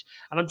good match,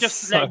 and I'm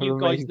just letting you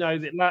guys know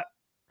that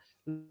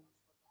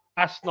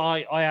last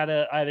night I had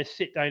a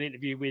sit down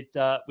interview with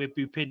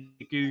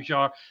Bhupinder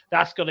Gujjar.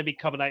 That's going to be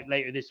coming out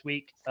later this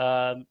week,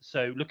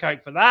 so look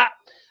out for that.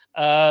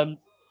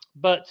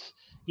 But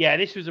yeah,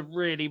 this was a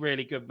really,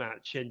 really good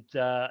match, and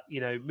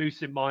you know,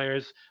 Moose and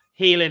Myers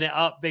healing it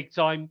up big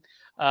time.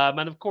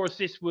 And of course,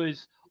 this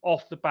was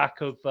off the back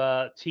of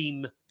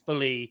Team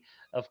Bully,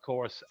 of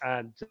course,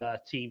 and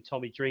Team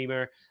Tommy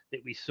Dreamer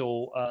that we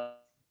saw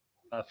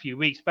a few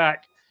weeks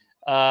back.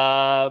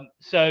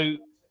 So,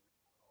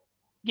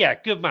 yeah,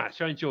 good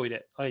match. I enjoyed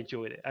it.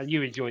 And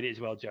you enjoyed it as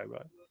well, Joe,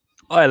 right?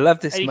 I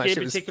love this Anything match.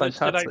 It was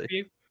fantastic.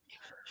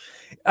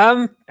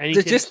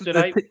 Anything stood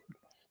out?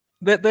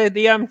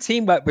 The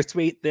teamwork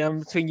between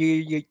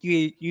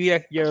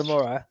Yuya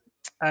Uemura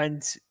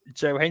and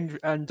Joe Hendry,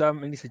 and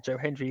he said Joe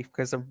Hendry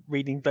because I'm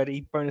reading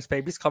bloody Bonus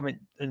Baby's comment,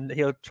 and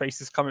he'll trace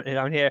his comment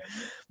down here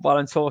while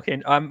I'm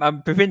talking.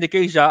 Bhupinder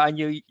Gujjar and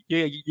Yuya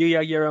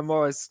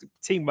Uemura's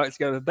teamwork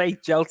together. They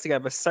gel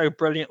together so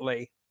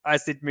brilliantly,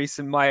 as did Moose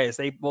and Myers.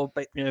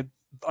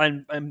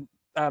 And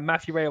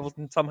Matthew Rails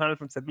and Tom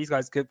Hannafin said these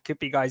guys could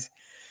be guys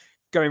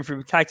going through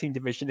the tag team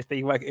division if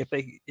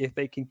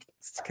they can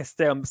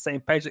stay on the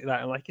same page like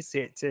that. And I can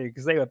see it too,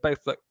 because they were both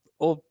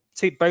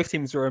both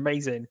teams were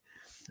amazing.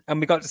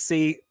 And we got to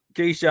see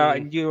Gujjar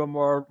and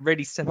Uemura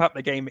really step up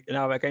the game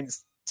now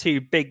against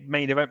two big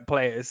main event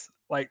players,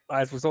 like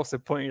as was also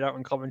pointed out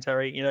in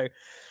commentary. You know,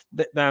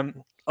 the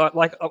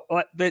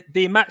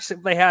match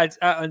that they had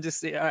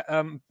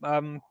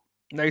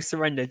No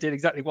Surrender did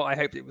exactly what I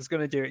hoped it was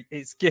going to do.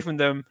 It's given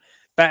them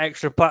that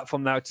extra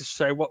platform now to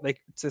show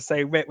to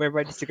say we're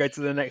ready to go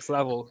to the next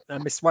level.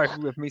 And Miss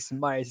Rivalry with Moose and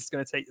Myers is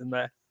going to take them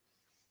there.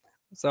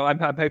 So I'm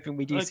hoping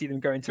we do see them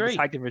go into the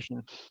tag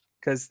division,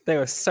 because they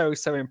were so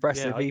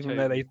impressive, even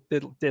though they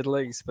did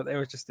lose, but they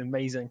were just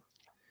amazing.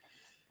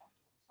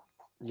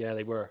 Yeah,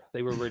 they were.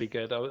 They were really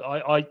good.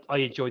 I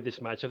enjoyed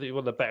this match. I think it's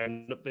one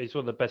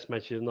of the best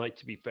matches of the night.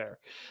 To be fair,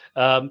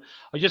 I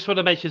just want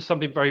to mention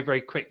something very,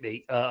 very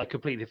quickly. I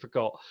completely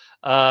forgot.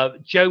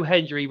 Joe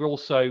Hendry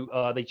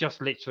also. They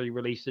just literally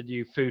released a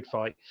new food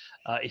fight.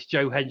 It's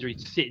Joe Hendry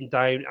sitting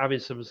down having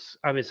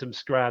some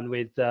scran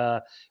with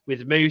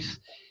Moose.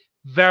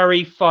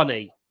 Very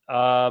funny,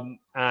 and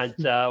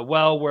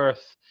well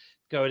worth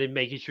going and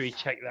making sure you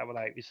check that one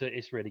out.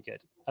 It's really good.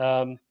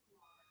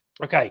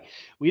 Okay,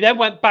 we then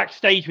went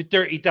backstage with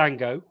Dirty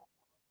Dango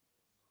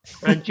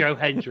and Joe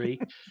Hendry,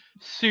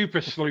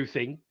 super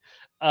sleuthing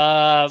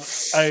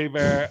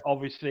over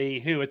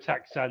obviously who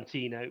attacked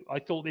Santino. I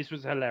thought this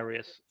was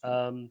hilarious.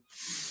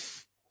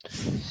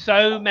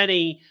 So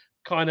many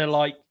kind of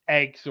like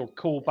eggs or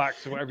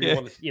callbacks or whatever you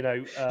want to,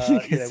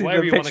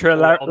 whatever you want to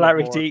call it on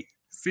Larry the board. D.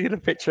 See the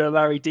picture of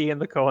Larry D in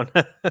the corner.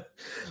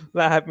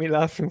 That had me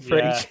laughing for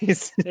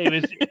ages.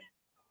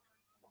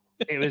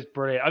 It was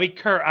brilliant. I mean,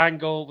 Kurt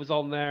Angle was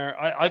on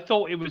there. I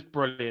thought it was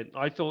brilliant.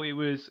 I thought it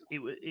was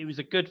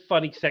a good,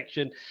 funny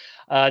section.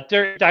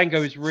 Dirty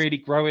Dango is really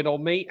growing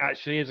on me,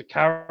 actually, as a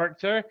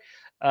character.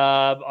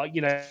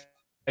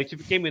 To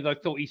begin with, I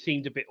thought he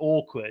seemed a bit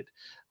awkward,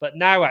 but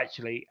now,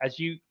 actually,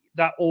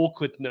 that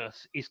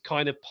awkwardness is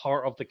kind of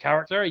part of the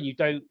character, and you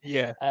don't.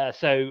 Yeah.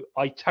 So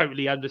I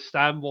totally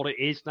understand what it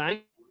is now.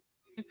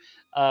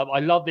 I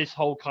love this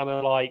whole kind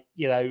of like,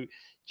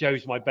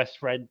 Joe's my best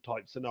friend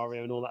type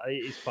scenario and all that.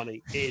 It is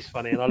funny. It is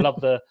funny. And I love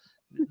the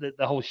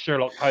whole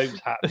Sherlock Holmes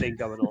hat thing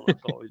going on. I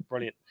thought it was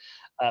brilliant.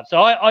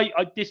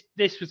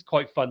 This was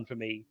quite fun for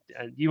me.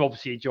 And you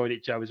obviously enjoyed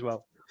it, Joe, as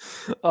well.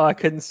 Oh, I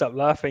couldn't stop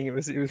laughing. It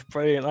was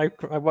brilliant.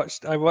 I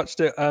watched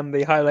it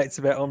the highlights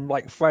of it on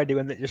like Friday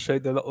when they just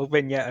showed the little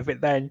vignette of it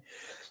then.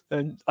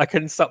 And I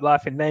couldn't stop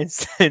laughing then.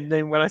 And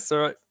then when I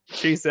saw it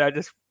Tuesday,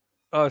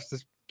 I was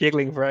just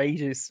giggling for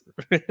ages.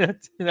 I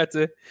had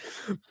to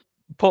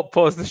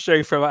pause the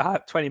show for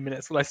about 20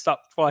 minutes while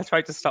I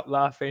tried to stop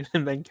laughing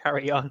and then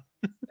carry on.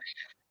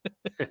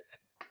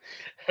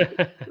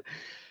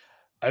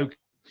 Okay.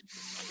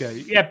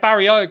 Yeah,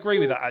 Barry, I agree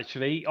with that,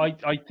 actually.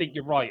 I think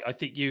you're right. I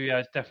think you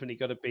definitely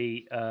got to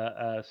be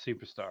a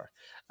superstar.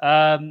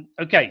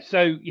 Okay,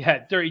 so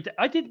yeah,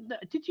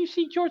 did you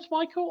see George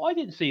Michael? I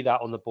didn't see that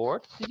on the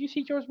board. Did you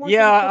see George Michael?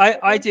 Yeah,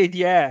 I did,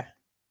 yeah.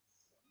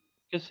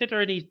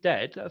 Considering he's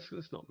dead, that's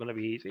not going to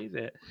be easy, is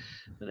it?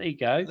 But there you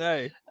go.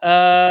 No.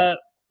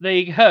 There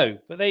you go.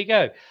 But there you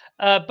go.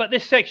 But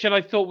this section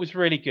I thought was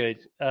really good.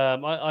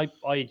 I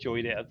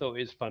enjoyed it. I thought it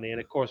was funny. And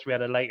of course, we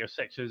had a later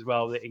section as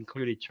well that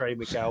included Trey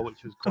Miguel,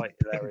 which was quite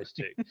hilarious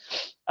too.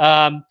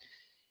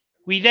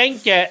 We then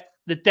get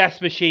the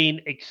Death Machine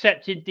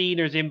accepting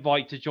Dina's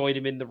invite to join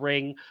him in the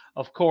ring.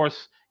 Of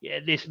course,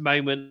 at this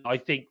moment, I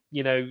think,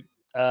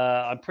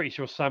 I'm pretty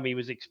sure Sammy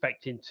was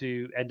expecting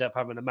to end up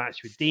having a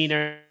match with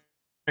Dina.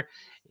 It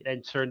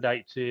then turned out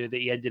that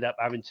he ended up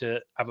having to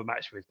have a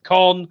match with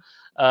Con.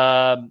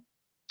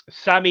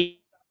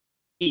 Sammy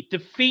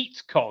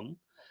defeats Con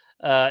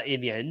in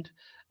the end,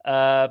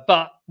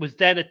 but was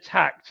then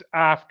attacked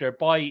after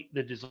by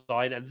the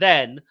Design, and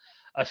then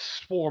a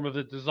swarm of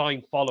the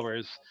Design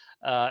followers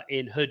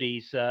in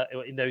hoodies,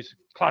 in those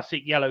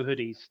classic yellow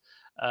hoodies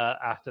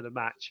after the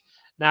match.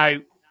 Now,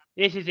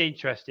 this is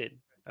interesting,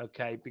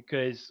 okay,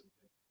 because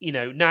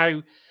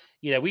now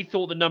we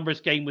thought the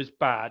numbers game was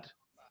bad.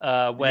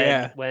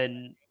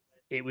 When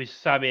it was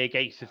Sammy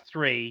against the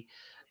 3,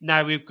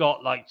 now we've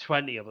got like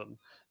 20 of them.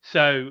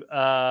 So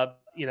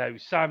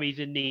Sammy's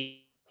in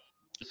need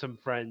of some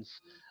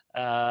friends.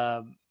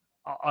 We'll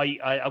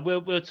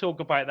talk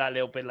about that a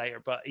little bit later,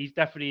 but he's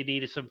definitely in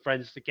need of some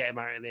friends to get him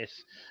out of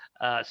this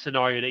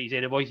scenario that he's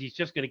in. Otherwise, he's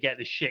just going to get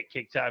the shit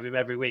kicked out of him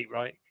every week,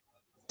 right?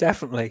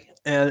 Definitely.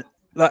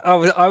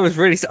 I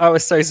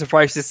was so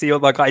surprised to see all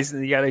the guys in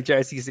the yellow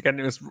jerseys again.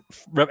 It was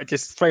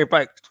just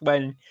throwback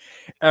when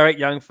Eric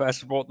Young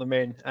first brought them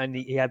in, and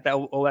he had that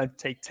all that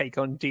take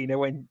on Dina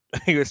when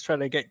he was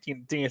trying to get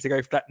Dina to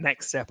go for that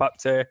next step up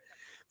to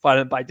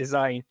Violent by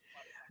Design,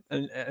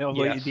 and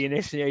yes. The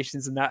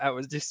initiations and that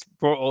was just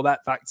brought all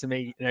that back to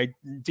me.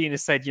 Dina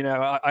said,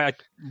 I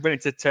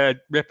wanted to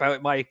rip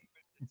out my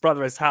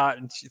brother's heart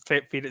and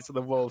feed it to the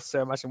wolves.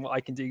 So imagine what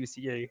I can do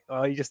to you.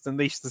 He just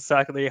unleashed the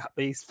circle,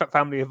 these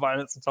family of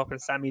violence on top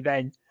of Sammy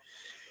then.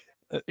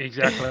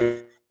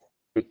 Exactly.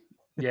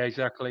 Yeah,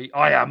 exactly.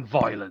 I am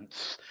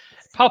violence.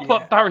 Pop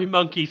up Barry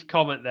Monkey's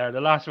comment there,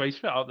 the last race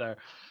fit up there.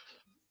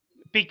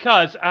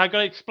 Because I'm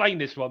going to explain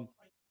this one.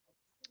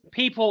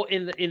 People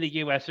in the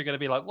US are going to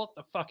be like, what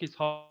the fuck is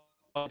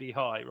Hardy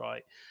High,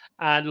 right?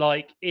 And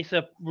like, it's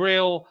a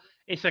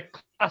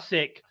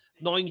classic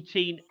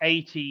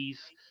 1980s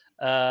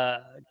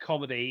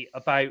comedy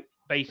about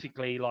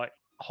basically like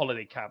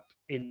holiday camp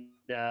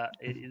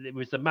it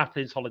was the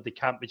Matlin's holiday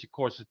camp, which of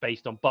course is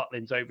based on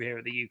Butlins over here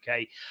in the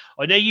UK.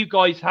 I know you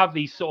guys have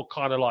these sort of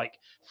kind of like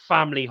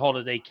family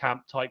holiday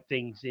camp type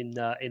things in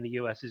the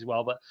US as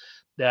well, but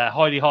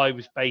Highly High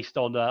was based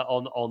on the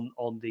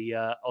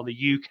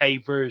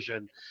UK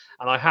version,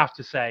 and I have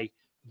to say,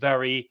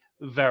 very,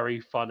 very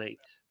funny.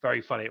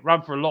 Very funny. It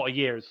ran for a lot of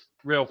years.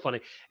 Real funny.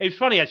 It was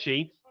funny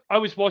actually. I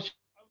was watching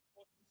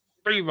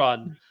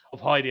rerun of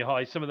Heidi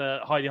High, some of the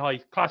Heidi High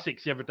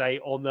classics the other day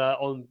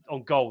on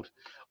Gold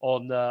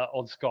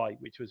on Sky,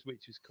 which was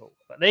cool.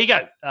 But there you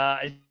go.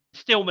 It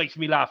still makes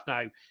me laugh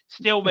now.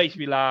 Still makes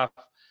me laugh,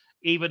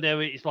 even though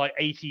it's like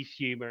 80s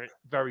humor.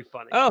 Very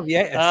funny. Oh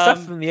yeah,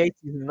 stuff from the 80s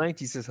and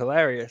 90s is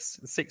hilarious.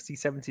 The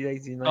 60s, 70s,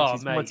 80s, and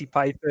 90s. Monty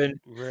Python,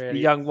 really, the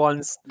young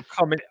ones, the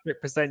comic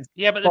represents.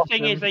 Yeah, but the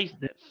thing is,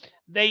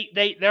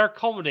 their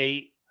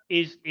comedy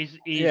is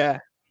yeah.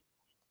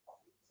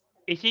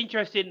 It's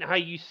interesting how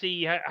you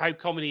see how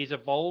comedy has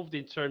evolved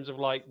in terms of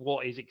like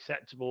what is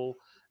acceptable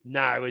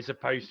now as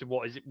opposed to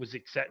what was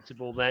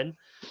acceptable then.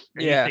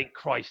 And you think,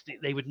 Christ,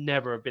 they would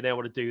never have been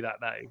able to do that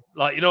now.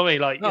 Like, you know what I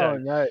mean? Like,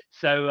 no.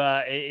 So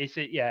that's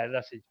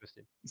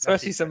interesting.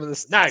 Especially some of the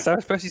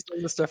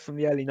stuff from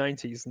the early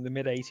 90s and the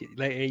mid 80s,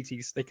 late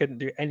 80s. They couldn't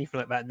do anything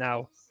like that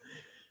now.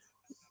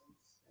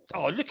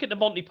 Oh, look at the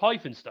Monty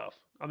Python stuff.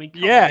 I mean,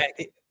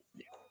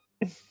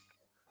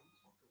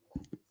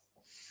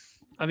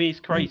 I mean, it's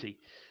crazy.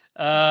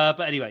 But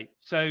anyway,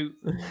 so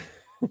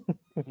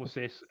what's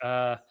this?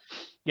 So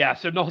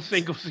not a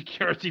single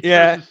security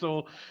person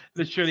saw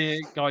the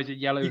trillion guys in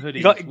yellow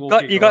hoodies.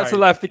 You got to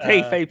love the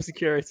kayfabe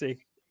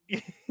security.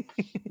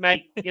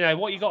 Mate,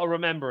 what you got to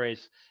remember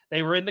is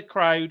they were in the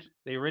crowd,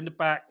 they were in the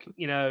back.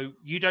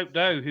 You don't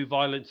know who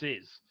violence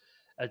is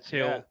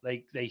until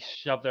they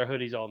shove their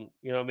hoodies on.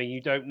 You know what I mean? You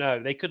don't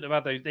know. They couldn't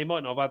have had those. They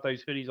might not have had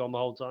those hoodies on the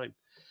whole time.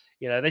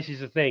 This is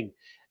the thing.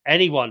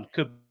 Anyone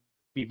could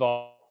be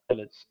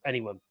violence.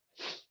 Anyone.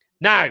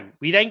 Now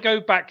we then go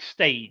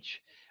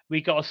backstage. We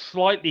got a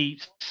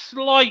slightly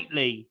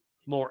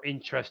more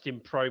interesting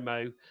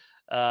promo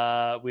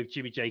with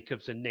Jimmy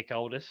Jacobs and Nick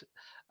Aldis.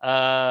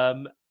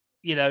 My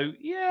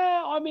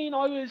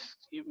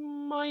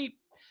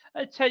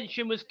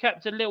attention was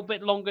kept a little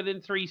bit longer than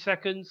 3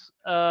 seconds.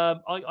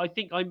 I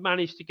think I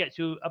managed to get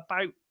to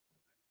about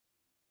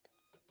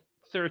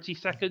 30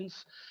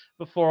 seconds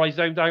before I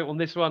zoned out on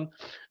this one.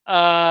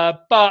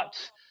 But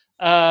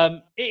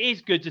it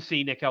is good to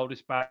see Nick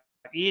Aldis back.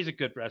 He is a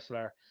good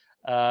wrestler.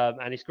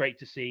 And it's great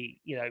to see,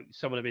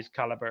 someone of his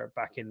caliber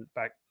back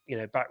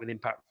with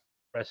Impact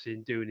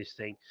Wrestling doing his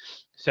thing.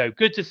 So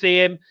good to see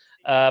him.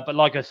 But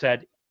like I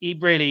said, he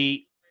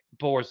really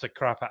bores the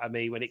crap out of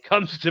me when it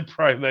comes to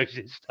promos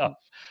and stuff.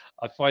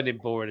 I find him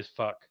boring as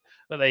fuck.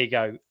 But there you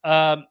go.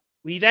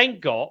 We then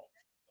got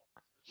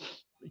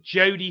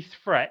Jody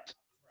Threat.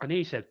 I knew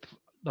he said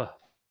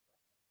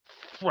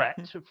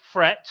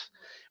Fret.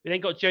 We then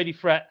got Jody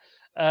Threat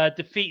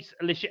defeats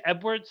Alicia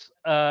Edwards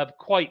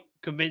quite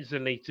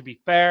convincingly, to be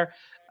fair.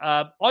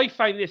 I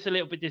found this a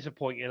little bit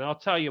disappointing, and I'll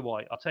tell you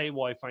why. I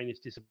find this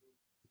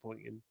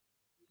disappointing.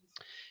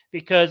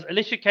 Because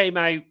Alicia came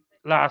out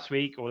last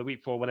week or the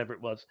week before, whenever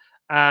it was,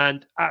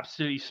 and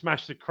absolutely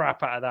smashed the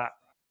crap out of that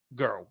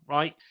girl,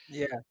 right?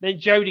 Yeah. Then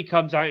Jody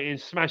comes out and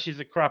smashes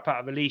the crap out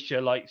of Alicia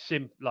like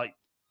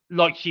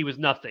she was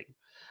nothing.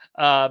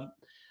 I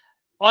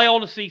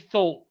honestly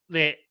thought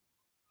that,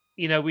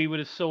 we would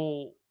have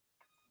saw.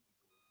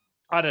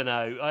 I don't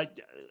know.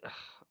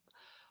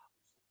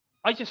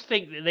 I just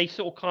think that they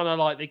sort of kind of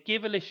like they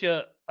give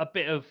Alicia a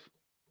bit of,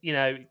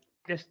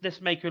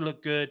 let's make her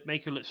look good,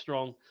 make her look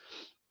strong,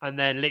 and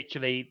then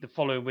literally the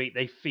following week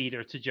they feed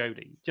her to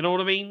Jody. Do you know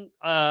what I mean?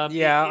 I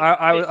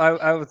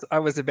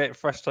was a bit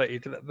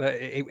frustrated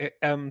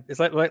that it's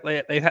like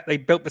they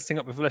built this thing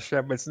up with Alicia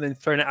Edwards and then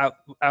thrown it out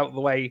the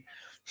way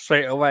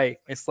straight away.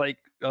 It's like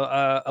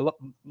a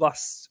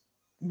lost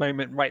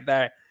moment right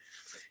there.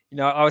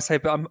 I was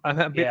hoping I'm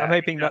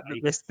hoping exactly.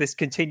 that this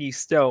continues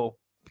still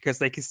because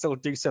they can still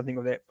do something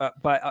with it,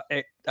 but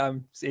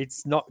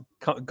it's not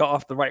got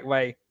off the right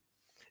way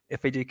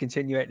if they do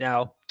continue it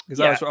now.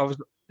 Because I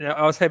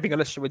was hoping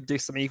Alicia would do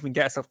something, even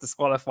get herself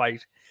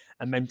disqualified,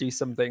 and then do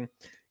something.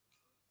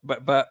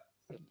 But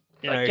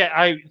get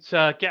out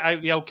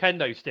the old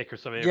kendo stick or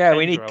something. Yeah, Kendra,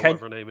 we need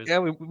whatever her name is. Yeah,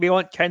 we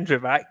want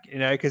Kendra back,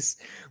 because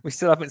we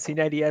still haven't seen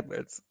Eddie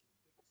Edwards.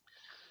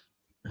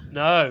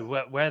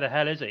 No, where the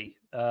hell is he?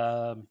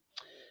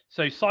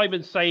 So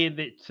Simon's saying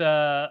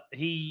that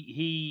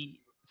he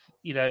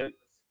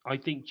I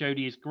think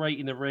Jody is great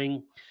in the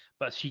ring,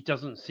 but she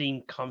doesn't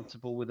seem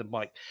comfortable with the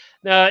mic.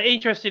 Now,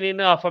 interesting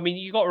enough, I mean,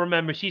 you got to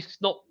remember she's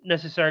not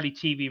necessarily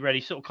TV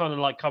ready, sort of kind of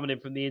like coming in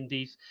from the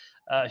indies,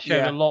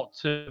 showing a lot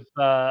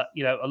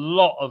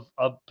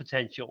of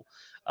potential.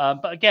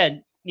 But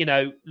again,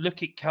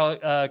 look at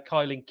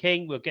Kylan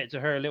King. We'll get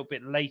to her a little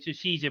bit later.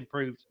 She's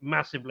improved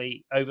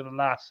massively over the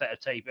last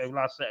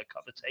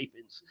couple of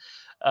tapings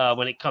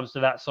when it comes to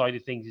that side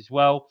of things as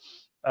well.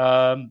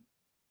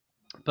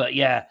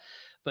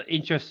 But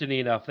interestingly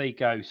enough, there you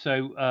go.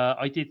 So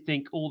I did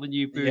think all the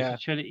new boosts of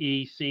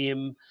Trinity see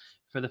him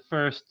for the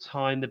first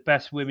time, the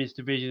best women's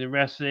division in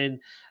wrestling,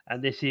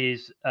 and this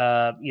is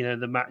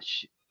the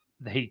match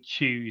they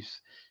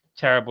choose.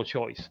 Terrible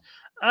choice.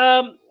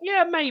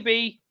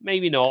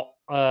 Maybe not.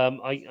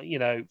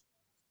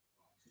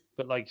 But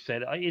But like I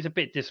said, it's a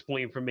bit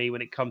disappointing for me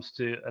when it comes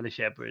to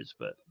Alicia Edwards.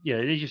 But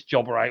they just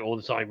job her out all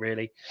the time,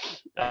 really.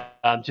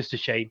 Just a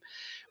shame.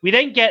 We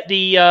then get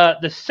the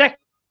second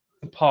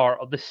part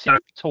of the sit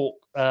talk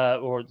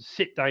or the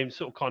sit down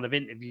sort of kind of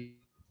interview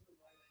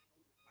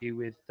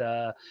with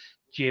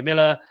Gia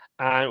Miller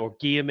or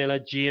Gia Miller,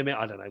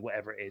 I don't know,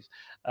 whatever it is,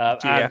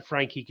 and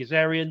Frankie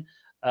Kazarian.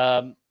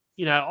 I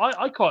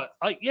quite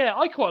like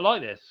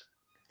this.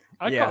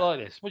 I quite like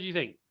this. What do you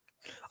think?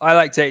 I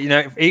liked it.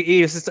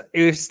 He was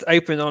just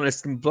open,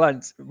 honest, and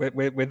blunt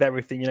with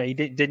everything. He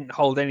didn't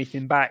hold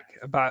anything back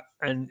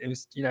and it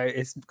was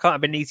it's kind of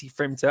been easy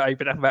for him to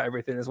open up about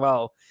everything as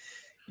well.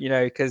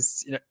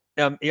 Because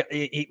when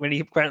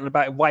he went on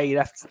about why he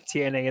left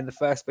TNA in the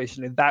first place,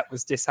 that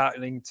was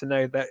disheartening to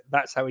know that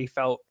that's how he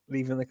felt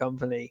leaving the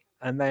company,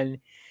 and then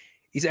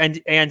he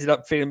ended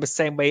up feeling the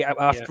same way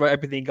after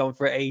everything gone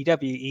for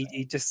AEW.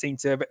 He just seemed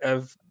to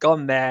have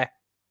gone there,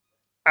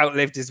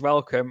 outlived his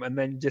welcome, and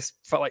then just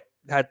felt like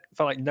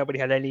nobody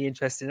had any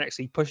interest in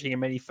actually pushing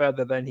him any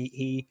further than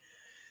he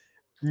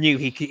knew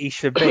he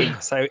should be.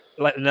 So,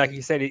 like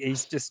you said,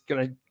 he's just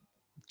gonna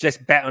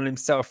just bet on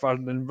himself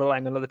rather than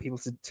relying on other people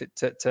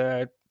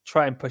to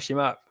try and push him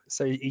up.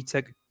 So he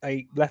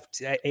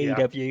left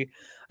AEW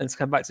and to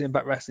come back to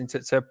Impact Wrestling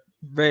to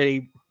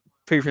really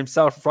prove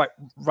himself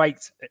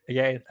right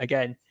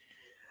again.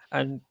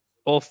 And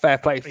all fair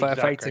play to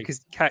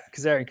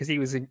Kazarian, because he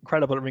was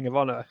incredible at Ring of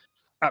Honor,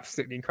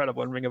 absolutely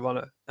incredible in Ring of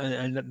Honor,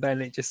 and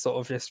then it just sort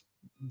of just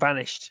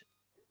vanished.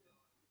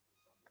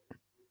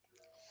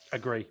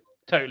 Agree.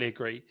 Totally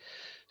agree.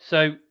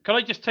 So can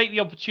I just take the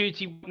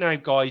opportunity now,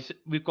 guys?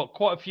 We've got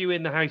quite a few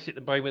in the house at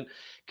the moment.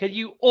 Can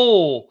you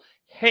all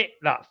hit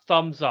that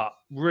thumbs up?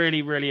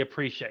 Really, really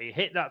appreciate it.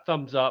 Hit that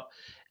thumbs up.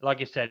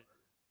 Like I said,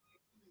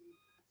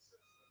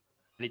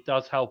 it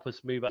does help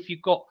us move up. If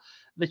you've got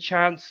the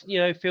chance,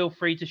 feel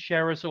free to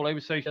share us all over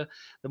social.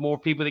 The more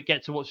people that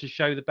get to watch the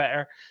show, the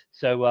better.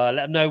 So let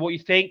them know what you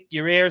think.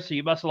 You're here, so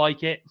you must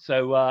like it.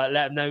 So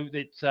let them know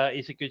that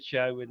it's a good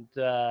show, and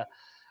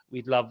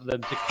we'd love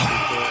them to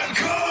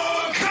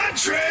Hardcore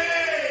country.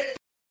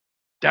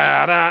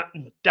 Da da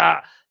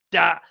da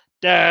da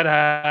da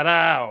da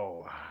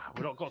da.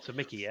 We've not got to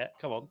Mickey yet.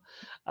 Come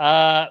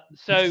on.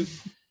 So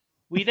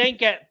we then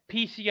get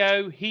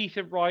PCO, Heath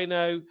and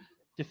Rhino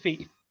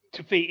defeated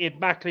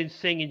Macklin,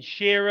 Singh, and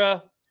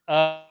Shearer.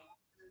 I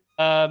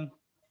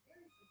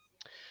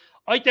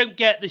don't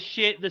get the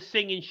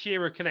Singh and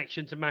Shearer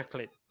connection to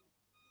Macklin.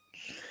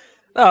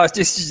 No, it's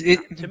just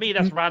to me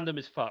that's random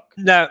as fuck.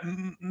 No,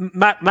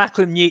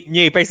 Macklin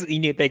basically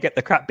knew they get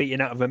the crap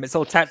beaten out of him. It's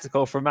all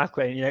tactical from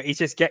Macklin. He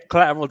just get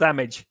collateral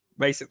damage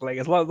basically.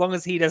 As long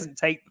as he doesn't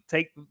take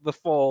the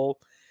fall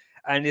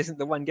and isn't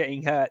the one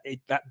getting hurt,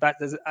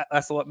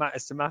 that's all that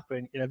matters to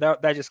Macklin.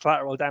 They're just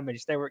collateral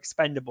damage. They were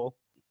expendable.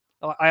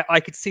 I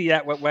could see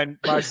that when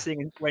Raj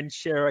Singh, when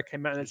Shearer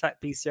came out and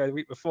attacked PCO the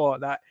week before,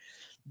 that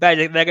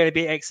they're going to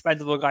be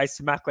expendable guys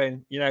to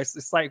Macklin.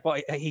 It's like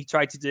what he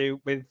tried to do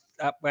with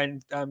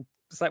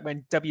it's like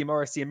when W.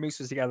 Morrissey and Moose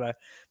was together.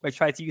 They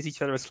tried to use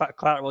each other as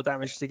collateral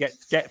damage to get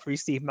through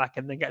Steve Mack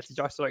and then get to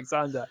Josh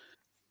Alexander.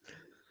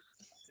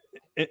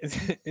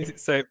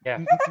 So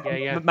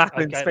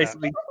Macklin's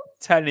basically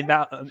turning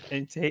that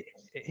into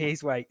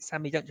his way.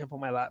 Sammy, don't jump on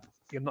my lap.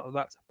 You're not the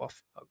laptop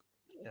off. Oh,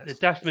 yes. The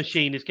Death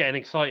Machine is getting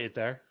excited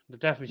there. The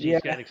Death Machine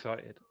is getting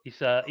excited.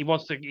 He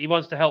wants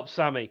to help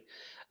Sammy.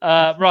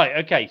 Right.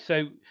 Okay.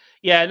 So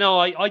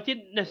I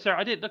didn't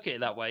look at it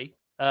that way.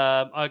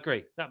 I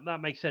agree.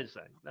 That makes sense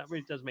though. That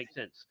really does make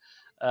sense.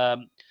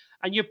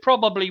 And you're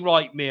probably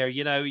right, Mir.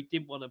 He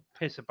didn't want to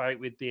piss about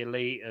with the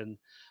Elite, and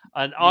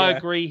I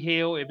agree.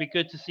 It'd be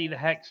good to see the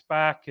Hex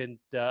back and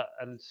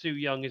Sue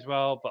Young as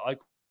well. But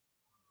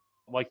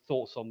my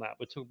thoughts on that.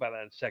 We'll talk about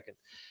that in a second.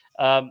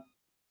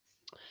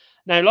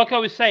 Now, like I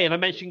was saying, I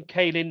mentioned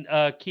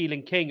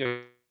Keelan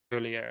King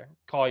earlier.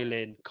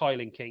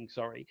 Kylan King.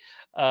 Sorry.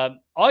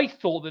 I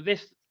thought that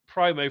this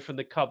promo from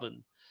the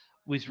Coven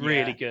was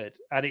really good,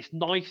 and it's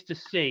nice to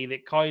see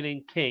that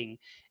Kylan King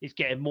is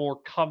getting more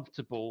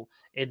comfortable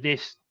in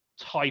this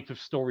type of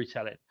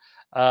storytelling.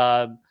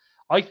 I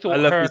thought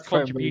her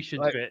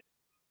contribution to it.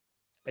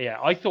 Yeah,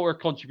 I thought her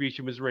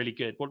contribution was really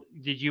good. What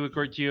did you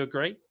agree? Do you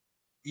agree?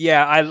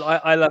 Yeah,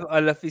 I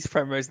love these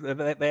promos.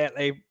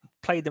 They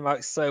played them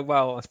out so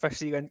well,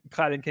 especially when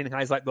Kylan King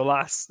has like the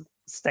last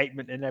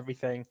statement and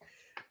everything,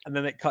 and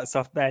then it cuts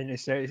off. Then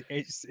it's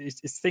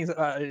things like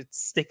that that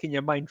stick in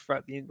your mind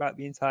throughout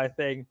the entire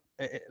thing.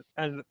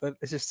 And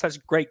it's just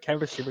such great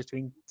chemistry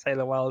between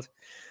Taylor Wilde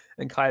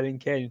and Kylan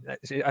King.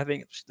 I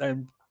think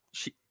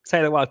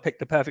Taylor Wilde picked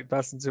the perfect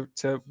person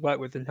to work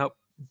with and help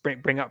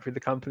bring up through the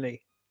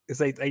company, because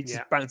they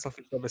just bounce off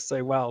each other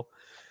so well.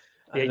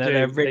 They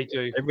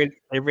do.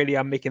 They really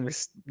are making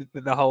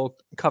the whole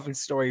Coven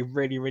story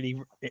really, really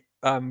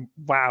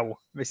wow.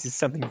 This is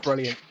something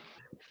brilliant.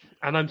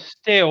 And I'm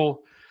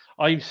still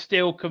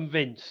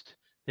convinced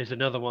there's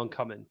another one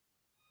coming.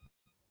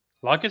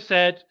 Like I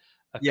said,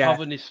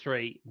 Coven is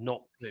 3,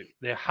 not 2.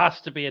 There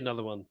has to be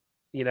another one.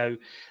 There's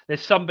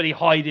somebody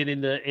hiding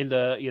in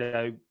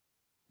the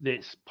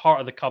that's part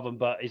of the coven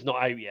but is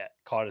not out yet,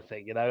 kind of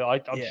thing.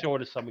 I'm Yeah. sure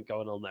there's something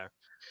going on there.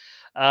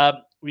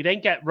 We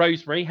then get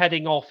Rosemary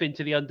heading off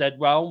into the undead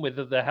realm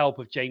with the help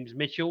of James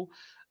Mitchell,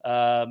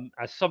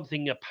 as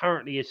something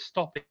apparently is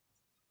stopping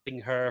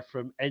her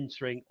from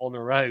entering on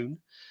her own.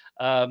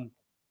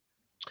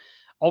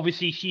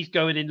 Obviously, she's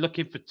going in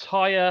looking for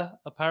Tyre,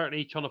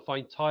 apparently trying to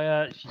find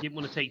Tyre. She didn't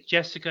want to take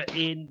Jessica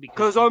in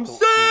because I'm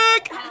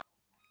sick.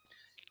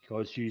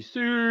 Because she's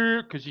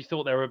sick. Because she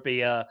thought there would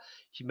be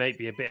she may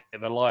be a bit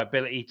of a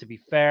liability, to be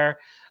fair.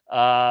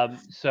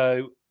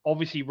 So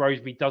obviously,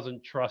 Rosemary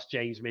doesn't trust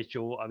James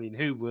Mitchell. I mean,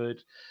 who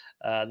would?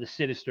 The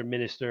sinister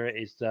minister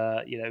is,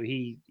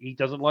 he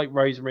doesn't like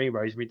Rosemary.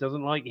 Rosemary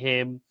doesn't like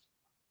him.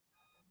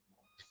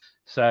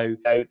 So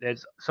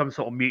there's some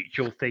sort of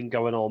mutual thing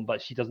going on,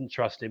 but she doesn't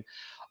trust him.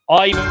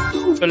 I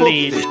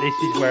believe that this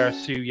is where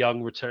Sue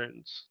Young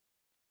returns.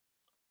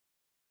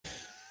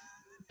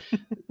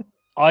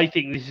 I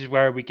think this is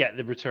where we get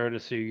the return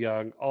of Sue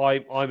Young.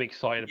 I'm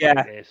excited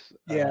about this.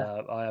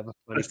 Yeah. I have a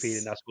funny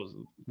feeling that's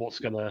what's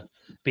going to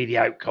be the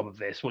outcome of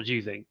this. What do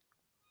you think?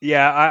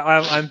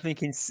 Yeah, I'm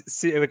thinking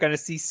we're going to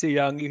see Sue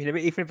Young, even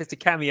if it's a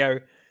cameo,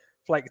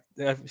 like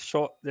a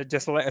short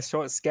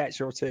sketch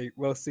or two.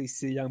 We'll see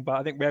Sue Young, but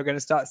I think we're going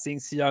to start seeing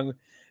Sue Young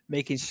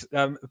making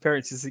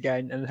appearances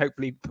again, and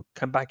hopefully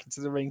come back into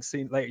the ring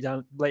soon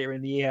later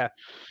in the year.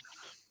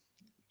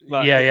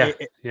 But Yeah.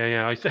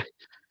 I say.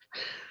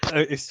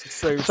 It's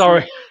so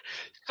sorry,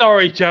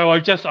 Joe.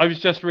 I was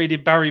just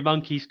reading Barry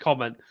Monkey's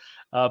comment.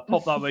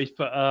 Pop that way,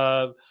 but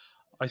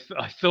I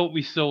thought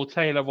we saw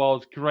Taylor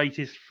Wilde's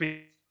greatest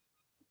feat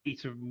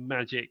of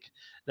magic.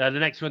 The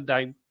next one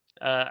down,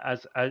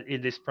 as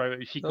in this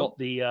promo, she got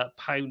the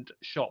pound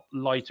shop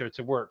lighter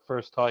to work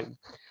first time.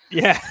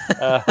 Yeah.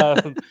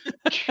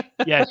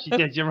 Yeah, she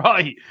did. You're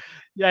right.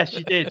 Yeah,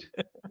 she did.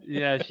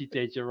 Yeah, she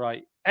did. You're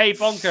right. Hey,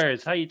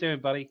 Bonkers, how you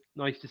doing, buddy?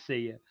 Nice to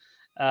see you.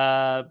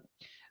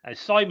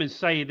 Simon's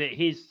saying that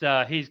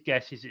his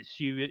guess is it's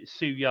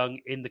Sue Young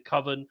in the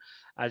coven,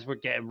 as we're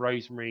getting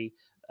Rosemary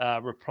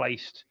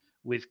replaced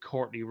with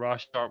Courtney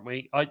Rush, aren't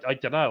we? I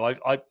don't know.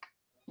 I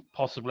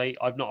possibly,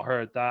 I've not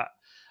heard that.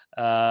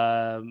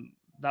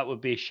 That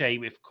would be a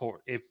shame if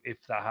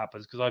that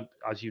happens, because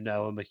as you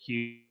know, I'm a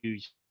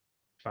huge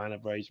fan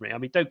of Rosemary. I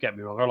mean, don't get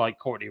me wrong, I like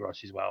Courtney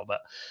Rush as well, but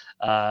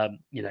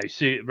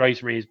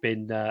Rosemary has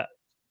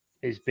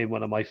been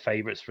one of my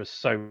favorites for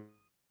so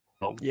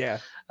long. Yeah.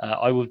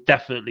 I will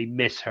definitely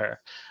miss her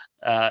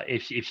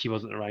if she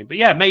wasn't around. But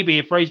yeah, maybe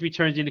if Rosemary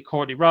turns into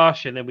Courtney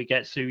Rush and then we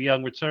get Sue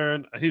Young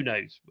return, who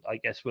knows? I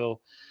guess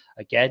we'll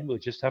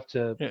just have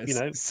to,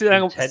 Sue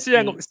Young will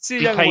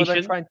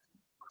then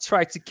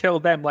try to kill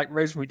them like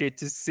Rosemary did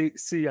to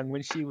Sue Young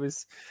when she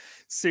was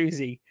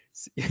Susie.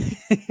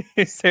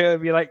 So it'll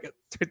be like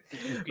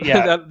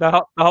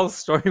the whole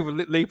story will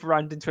leap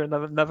around into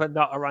another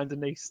knot around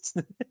Denise.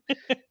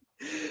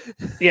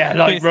 Yeah,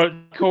 like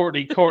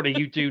Courtney,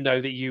 you do know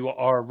that you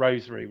are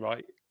Rosemary,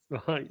 right?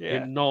 Right? Yeah.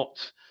 You're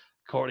not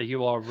Courtney,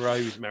 you are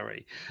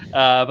Rosemary.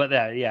 But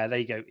there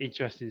you go.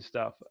 Interesting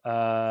stuff.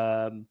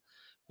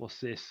 What's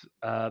this?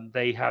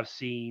 They have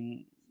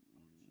seen.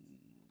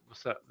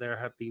 What's that? There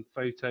have been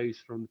photos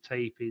from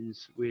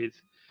tapings with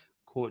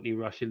Courtney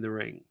Rush in the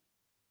ring.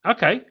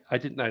 Okay, I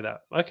didn't know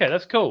that. Okay,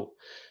 that's cool.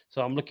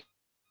 So I'm looking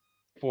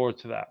forward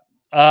to that.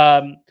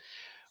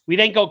 We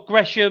then got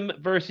Gresham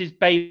versus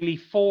Bailey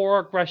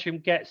 4. Gresham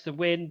gets the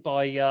win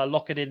by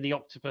locking in the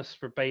octopus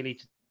for Bailey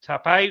to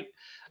tap out.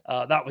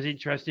 That was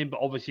interesting,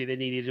 but obviously they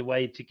needed a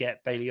way to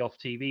get Bailey off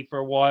TV for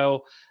a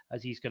while,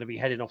 as he's going to be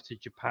heading off to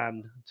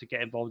Japan to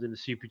get involved in the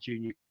Super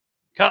Junior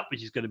Cup,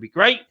 which is going to be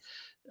great.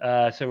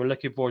 So we're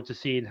looking forward to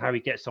seeing how he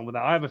gets on with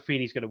that. I have a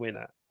feeling he's going to win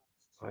that.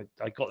 I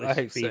got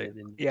this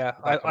feeling. So.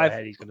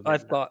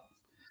 I've got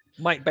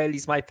Mike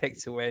Bailey's my pick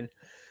to win,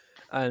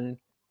 and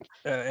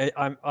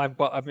I've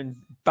been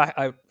back.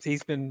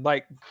 He's been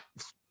like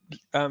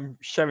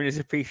showing his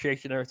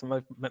appreciation every time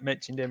I've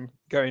mentioned him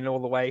going all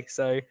the way.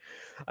 So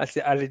I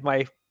added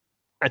my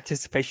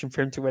anticipation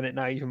for him to win it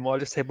now even more.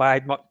 Just say I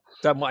had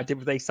done what I did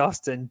with Ace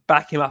Austin,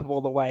 back him up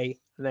all the way,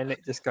 and then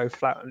it just go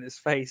flat on his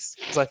face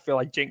because I feel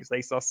like jinxed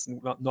Ace Austin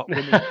not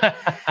winning.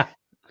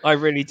 I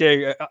really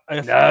do.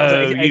 Ace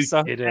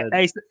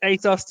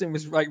Austin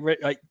was like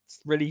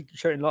really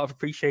showing a lot of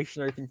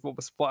appreciation and everything for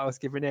the spot I was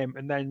giving him,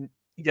 and then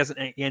he doesn't.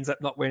 He ends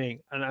up not winning,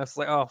 and I was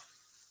like, "Oh,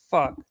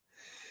 fuck."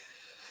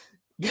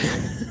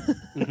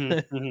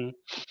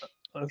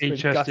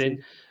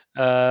 Interesting.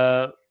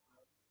 Here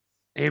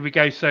we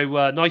go.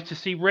 So nice to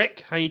see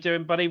Rick. How you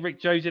doing, buddy?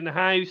 Rick Joe's in the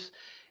house.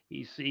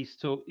 He's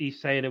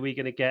saying, are we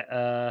going to get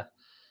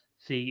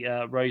see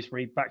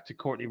Rosemary back to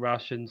Courtney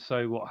Rush? And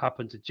so what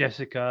happened to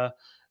Jessica?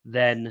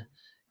 Then,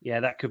 yeah,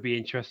 that could be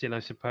interesting, I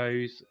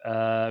suppose.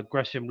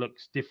 Gresham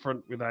looks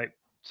different without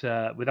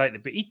the,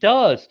 but he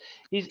does.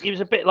 He was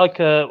a bit like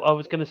I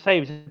was going to say, he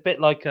was a bit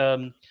like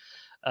a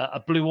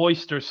Blue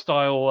Oyster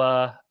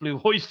style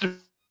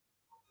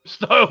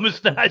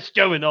mustache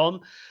going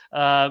on.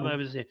 I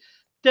was here.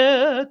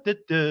 Yes,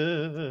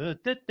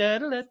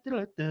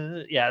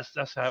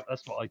 that's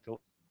what I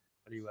thought.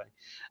 Anyway,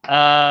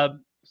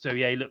 So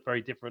yeah, he looked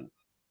very different.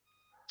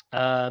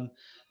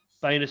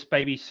 Bonus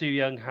baby Su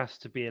Young has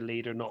to be a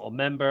leader, not a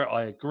member.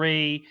 I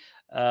agree.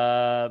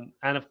 And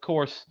of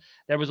course,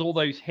 there was all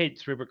those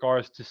hints with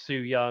regards to Su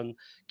Young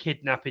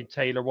kidnapping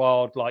Taylor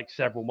Wilde like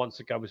several months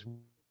ago as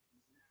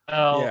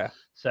well. Yeah.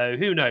 So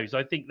who knows?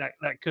 I think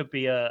that could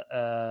be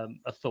a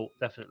thought,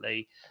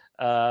 definitely.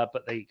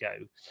 But there you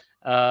go.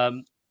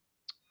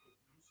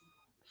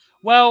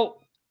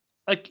 Well,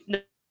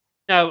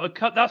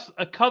 that's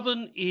a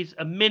coven is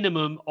a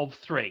minimum of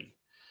 3.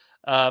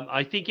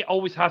 I think it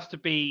always has to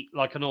be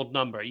like an odd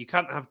number. You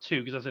can't have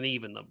 2 because that's an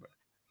even number.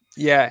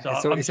 Yeah.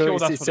 So I'm sure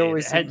that's what it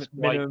is. Hence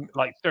why, minimum.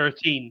 like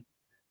 13.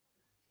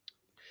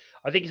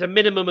 I think it's a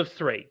minimum of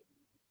 3.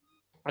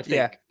 I think.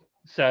 Yeah.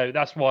 So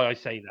that's why I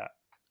say that.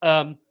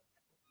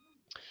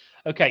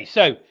 Okay,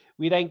 so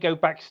we then go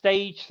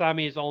backstage.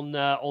 Sammy is on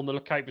the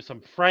lookout for some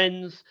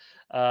friends.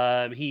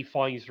 He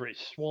finds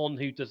Rich Swann,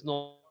 who does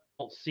not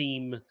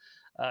seem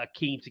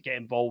keen to get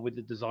involved with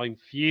the design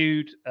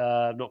feud.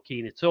 Not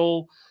keen at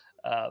all.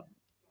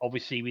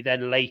 Obviously, we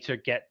then later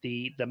get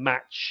the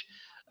match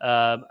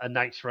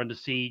announced for Under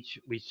Siege,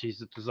 which is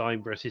the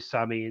design versus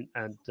Sammy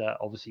and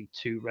obviously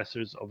 2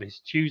 wrestlers of his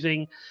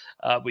choosing,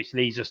 which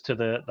leads us to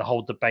the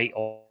whole debate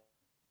of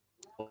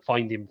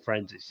finding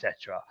friends,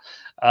 etc.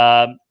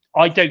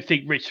 I don't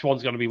think Rich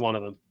Swann's going to be one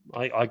of them.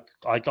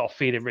 I got a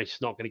feeling Rich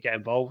is not going to get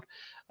involved.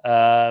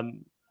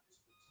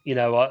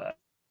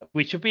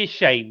 Which would be a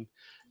shame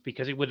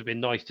because it would have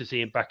been nice to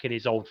see him backing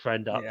his old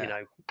friend up.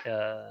 Yeah.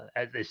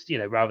 At this,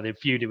 rather than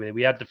feuding with him.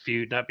 We had the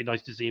feud, and that'd be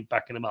nice to see him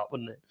backing him up,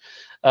 wouldn't it?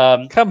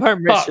 Come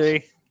home,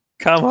 Richie.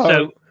 Come home.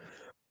 So,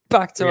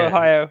 back to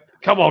Ohio.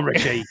 Come on,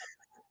 Richie.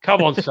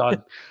 Come on,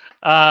 son.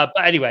 But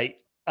anyway,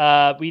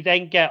 we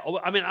then get.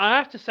 I mean, I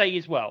have to say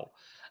as well,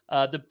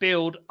 the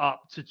build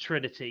up to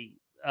Trinity,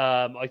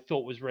 I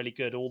thought was really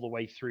good all the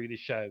way through the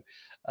show.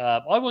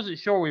 I wasn't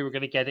sure we were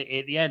going to get it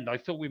at the end. I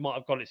thought we might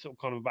have got it sort of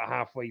kind of about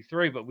halfway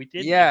through, but we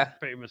didn't. Yeah. It's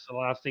pretty much the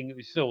last thing that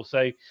we saw.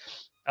 So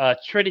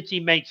Trinity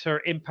makes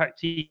her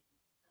Impact TV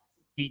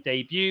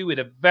debut with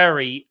a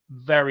very,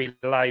 very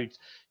loud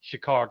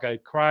Chicago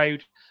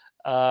crowd.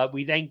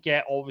 We then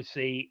get,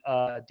 obviously,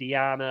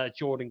 Deanna,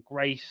 Jordan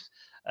Grace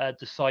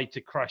decide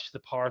to crash the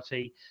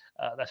party.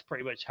 That's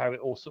pretty much how it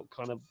all sort of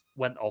kind of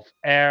went off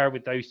air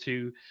with those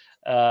two.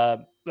 I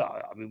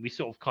mean, we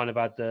sort of kind of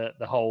had the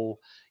whole,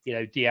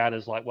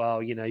 Deanna's like,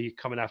 well, you're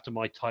coming after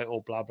my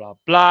title, blah, blah,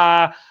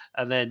 blah.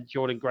 And then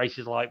Jordan Grace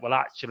is like, well,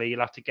 actually, you'll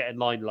have to get in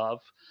line,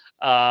 love.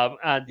 I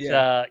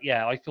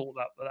thought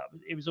that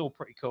it was all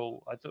pretty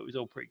cool. I thought it was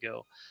all pretty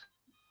cool.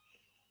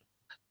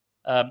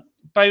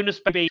 Bonus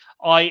baby,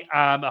 I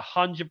am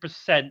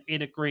 100%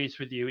 in agreement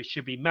with you. It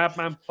should be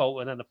Madman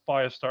Fulton and a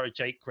Firestarter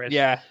Jake Chris.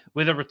 Yeah.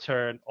 With a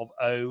return of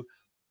OV.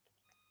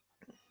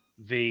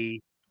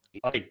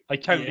 I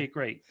totally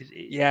agree.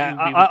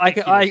 I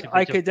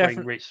could definitely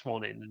bring Rich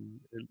Swann in.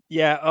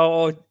 Yeah,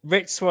 or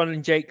Rich Swann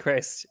and Jake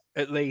Chris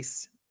at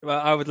least. Well,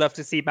 I would love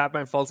to see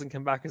Madman Fulton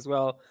come back as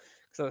well.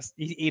 So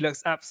he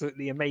looks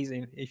absolutely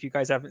amazing. If you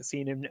guys haven't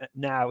seen him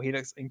now, he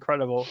looks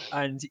incredible,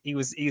 and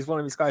he's one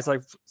of these guys I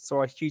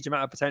saw a huge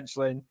amount of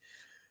potential in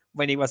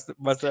when he was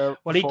there.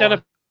 Well, he's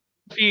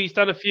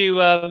done a few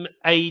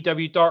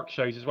AEW Dark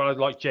shows as well,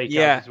 like Jake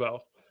as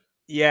well.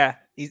 Yeah,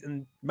 he's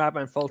in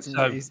Madman Fulton.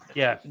 So,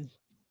 yeah.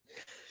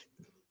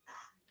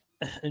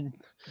 And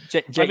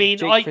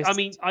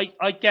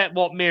I get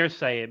what Mir's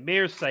saying.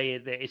 Mir's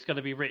saying that it's going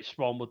to be Rich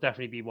Swann will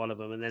definitely be one of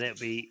them, and then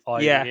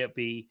it'll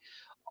be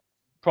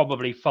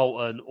probably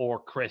Fulton or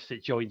Chris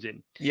that joins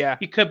him. Yeah,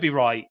 you could be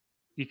right.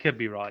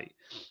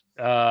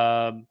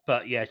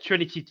 But yeah,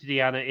 Trinity to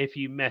Deanna. If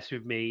you mess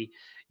with me,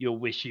 you'll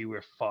wish you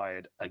were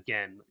fired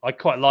again. I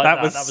quite like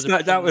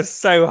that. That was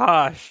so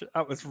harsh.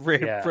 That was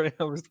really brilliant.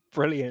 That was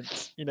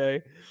brilliant.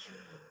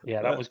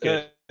 Yeah, that was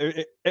good.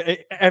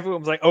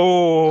 Everyone was like,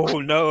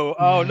 "Oh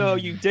no,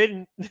 you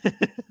didn't."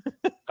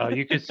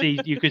 You could see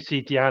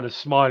Deanna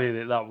smiling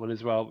at that one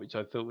as well, which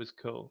I thought was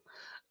cool.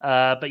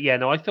 But yeah,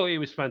 no, I thought it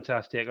was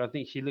fantastic. I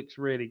think she looks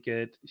really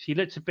good. She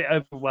looks a bit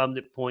overwhelmed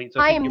at points.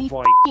 I am the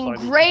fucking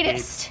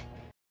greatest.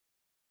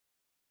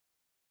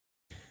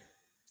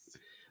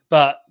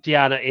 But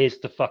Deanna is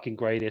the fucking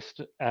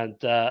greatest. And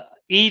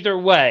either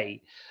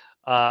way,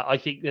 I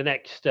think the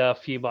next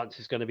few months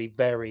is going to be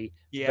very,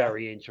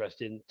 very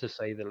interesting, to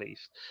say the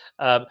least.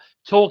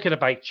 Talking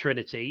about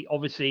Trinity,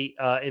 obviously,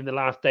 in the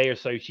last day or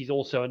so, she's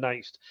also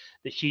announced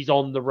that she's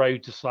on the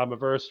road to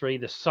Slammiversary,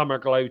 the Summer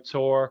Glow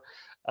Tour.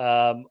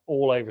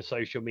 All over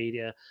social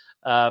media.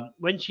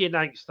 When she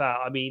announced that,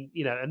 I mean,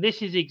 and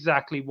this is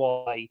exactly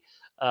why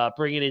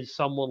bringing in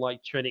someone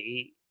like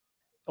Trinity,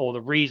 or the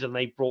reason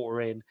they brought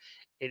her in,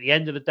 at the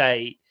end of the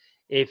day,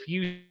 if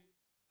you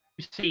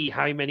see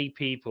how many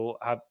people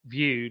have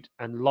viewed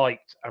and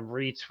liked and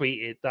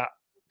retweeted that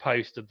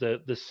post of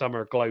the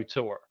Summer Glow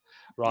Tour,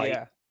 right?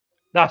 Yeah.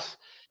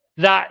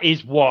 That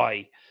is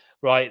why,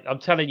 right? I'm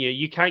telling you,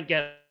 you can't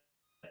get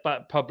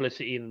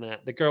publicity in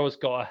that. The girl has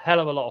got a hell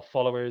of a lot of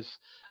followers.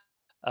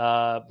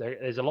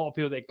 There's a lot of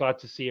people that are glad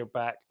to see her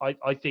back.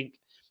 I think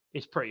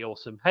it's pretty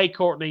awesome. Hey,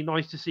 Courtney,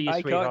 nice to see you,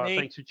 Hi, sweetheart. Courtney.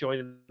 Thanks for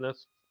joining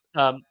us.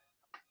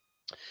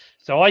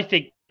 So I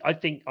think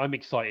I'm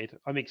excited.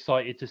 I'm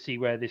excited to see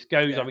where this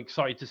goes. Yeah. I'm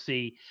excited to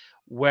see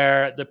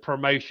where the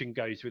promotion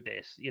goes with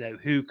this. You know,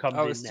 who comes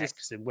in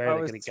next and where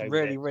they're going to go.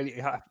 Really, really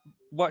happy.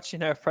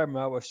 Watching her promo,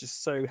 I was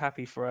just so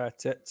happy for her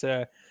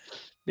to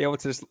be able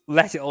to just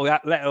let it all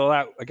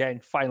out again.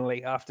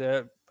 Finally,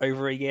 after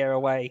over a year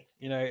away,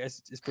 you know,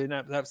 it's been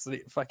an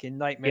absolute fucking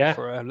nightmare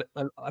for her.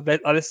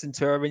 I listened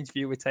to her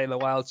interview with Taylor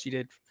Wilde she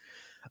did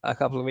a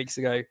couple of weeks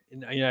ago,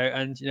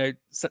 and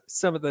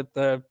some of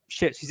the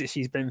shit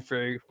she's been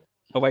through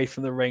away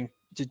from the ring,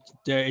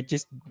 it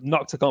just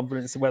knocked her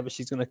confidence in whether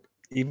she's going to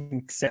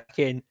even step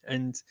in.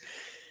 And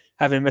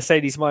having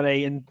Mercedes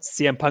Moné and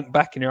CM Punk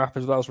backing her up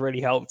as well has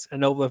really helped.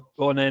 And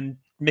then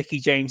Mickie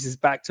James is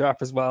backed her up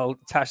as well.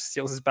 Tasha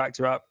Steelz has backed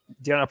her up.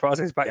 Deanna Prazo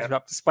has backed her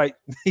up, despite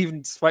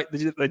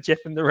the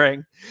jiff in the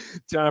ring.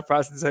 Deanna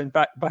Prazo's own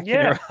backing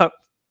her up.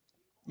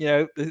 You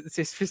know, it's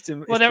this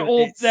system. Well, they're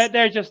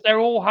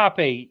all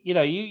happy. You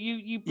know,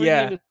 you bring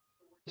in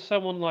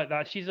someone like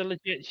that. She's a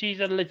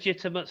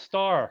legitimate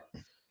star.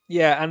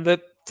 Yeah, and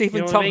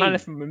even Tom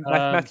Hannafin and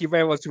Matthew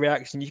Railroad's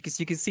reaction, you can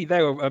see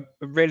they were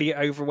really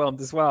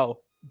overwhelmed as well.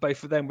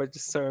 Both of them were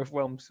just so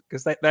overwhelmed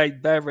because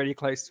they're really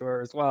close to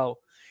her as well.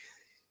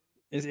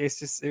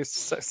 It's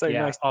so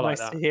nice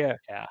to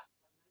hear. Yeah.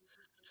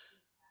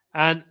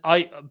 And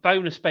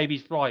Bonus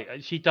Baby's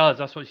right. She does.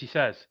 That's what she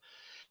says.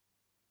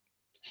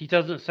 She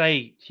doesn't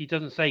say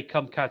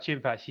come catch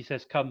Impact. She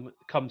says come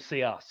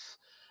see us.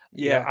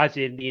 You know, as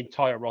in the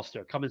entire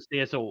roster. Come and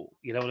see us all.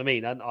 You know what I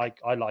mean? And I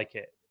like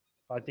it.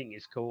 I think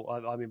it's cool.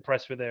 I'm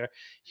impressed with her.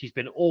 She's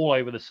been all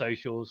over the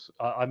socials.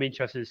 I'm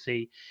interested to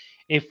see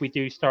if we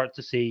do start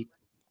to see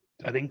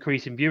an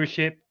increase in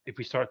viewership, if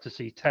we start to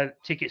see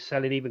tickets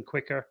selling even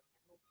quicker.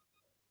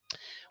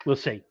 We'll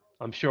see.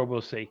 I'm sure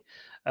we'll see.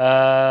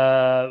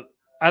 And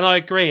I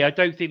agree. I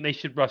don't think they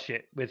should rush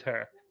it with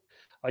her.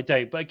 I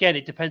don't. But again,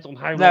 it depends on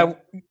how long.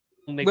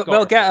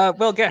 We'll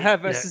get her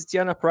versus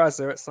Deanna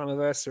Prazo at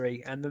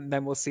Slammiversary, and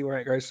then we'll see where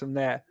it goes from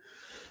there.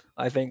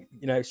 I think,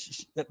 you know,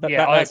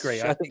 I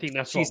agree. I think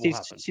that's what will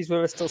happen. She's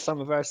with us till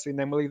Slammiversary, and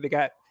then we'll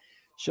either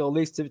she'll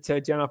lose to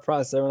Deanna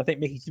Prazo, and I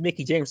think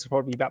Mickie James will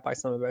probably be back by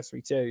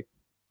Slammiversary too.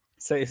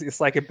 So it's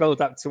like a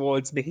build up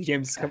towards Mickie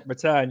James'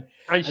 return.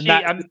 And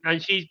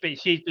she's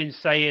been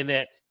saying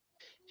that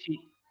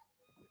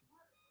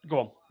go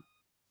on.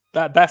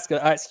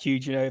 That's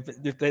huge, you know.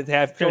 They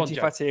have Trinity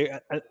Fatu,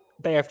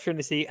 they have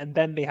Trinity, and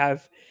then they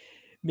have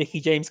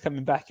Mickie James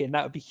coming back in.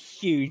 That would be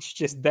huge.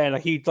 Just then, a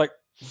huge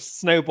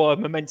snowball of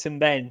momentum.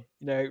 Then,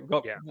 you know,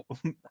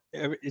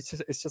 it's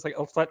just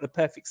like the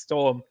perfect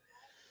storm.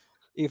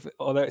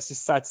 Although it's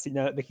just sad to see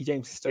now that Mickie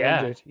James is still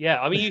injured.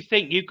 Yeah. I mean,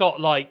 you've got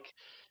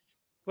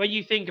when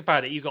you think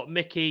about it, you've got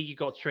Mickie, you've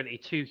got Trinity,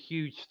 two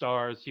huge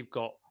stars. You've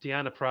got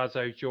Deanna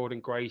Prazo, Jordan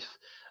Grace,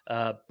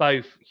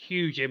 both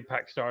huge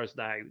Impact stars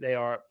now. They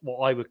are what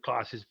I would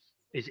class as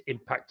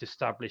Impact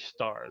established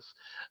stars.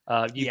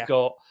 You've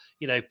got,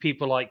 you know,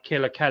 people like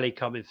Killer Kelly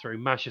coming through,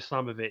 Masha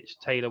Slamovich,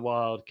 Taylor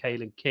Wilde,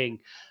 Kaylin King.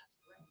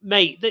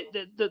 Mate,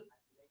 the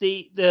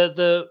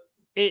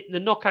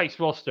Knockouts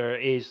roster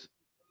is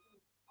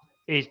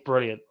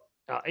brilliant.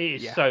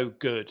 It is so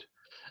good.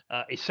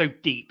 It's so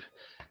deep.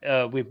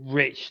 With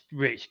rich,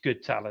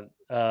 good talent.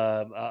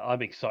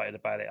 I'm excited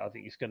about it. I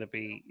think you're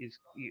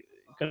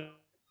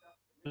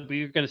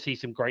going to see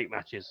some great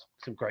matches.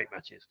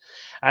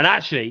 And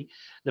actually,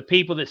 the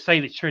people that say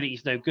that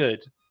Trinity's no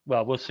good,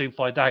 well, we'll soon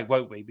find out,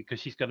 won't we?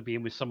 Because she's going to be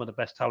in with some of the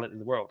best talent in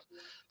the world.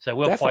 So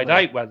we'll find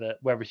out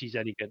whether she's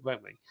any good,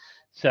 won't we?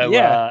 So,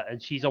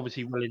 and she's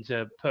obviously willing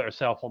to put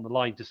herself on the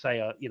line to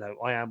say, you know,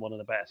 I am one of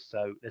the best.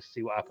 So let's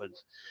see what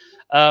happens.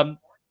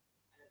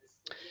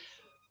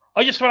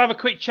 I just want to have a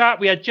quick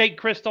chat. We had Jake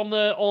Christ on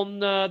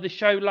the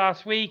show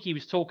last week. He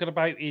was talking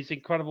about his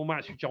incredible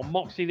match with Jon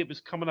Moxley that was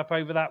coming up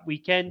over that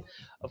weekend.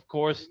 Of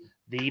course,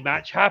 the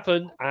match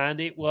happened, and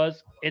it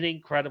was an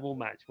incredible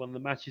match. One of the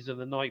matches of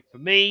the night for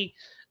me.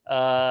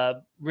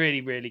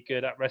 Really, really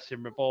good at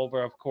Wrestling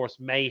Revolver. Of course,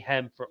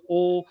 Mayhem for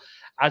All,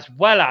 as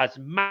well as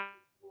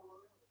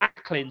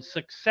Macklin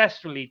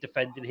successfully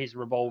defending his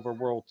Revolver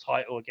World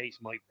title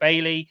against Mike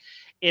Bailey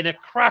in a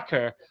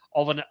cracker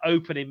of an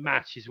opening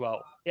match as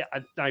well.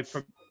 Now,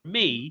 for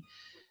me,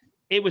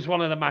 it was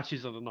one of the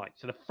matches of the night.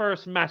 So the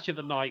first match of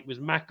the night was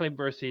Macklin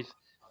versus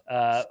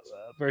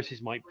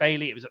Mike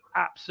Bailey. It was an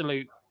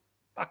absolute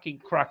fucking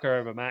cracker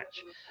of a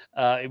match.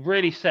 It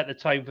really set the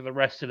tone for the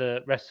rest of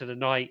the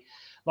night.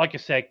 Like I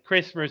said,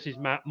 Chris versus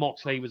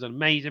Moxley was an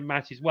amazing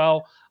match as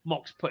well.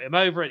 Mox put him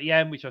over at the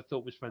end, which I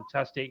thought was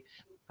fantastic.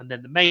 And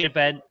then the main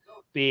event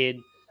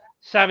being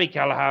Sami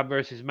Callihan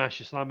versus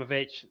Masha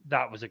Slamovich.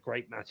 That was a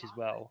great match as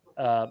well.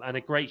 And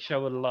a great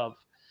show of love,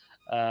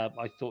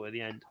 I thought, at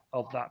the end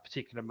of that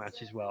particular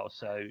match as well.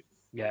 So,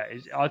 yeah,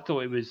 I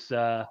thought it was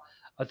good.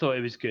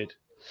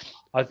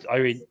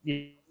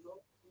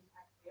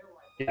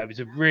 It was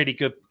a really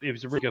good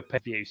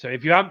pay-per-view. So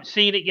if you haven't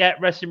seen it yet,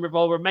 Wrestling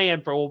Revolver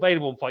Mayhem for All,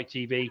 available on Fight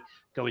TV.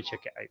 Go and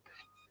check it out.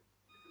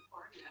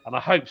 And I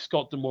hope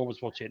Scott D'Amore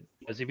was watching,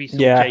 because if he saw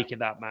Jake in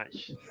that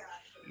match,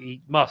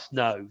 he must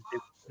know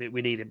that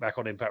we need him back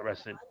on Impact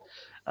Wrestling.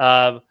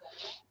 Now,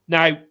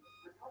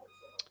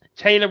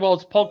 Taylor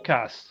Rod's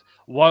podcast,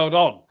 Wild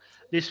On.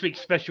 This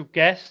week's special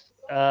guest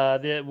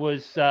there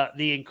was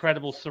the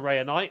incredible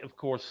Saraya Knight, of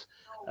course.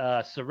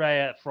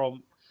 Saraya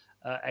from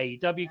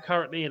AEW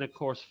currently, and of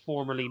course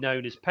formerly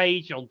known as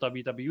Paige on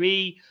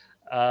WWE.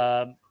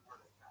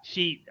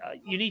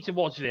 You need to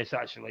watch this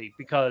actually,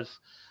 because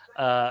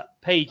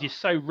Paige is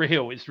so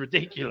real, it's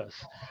ridiculous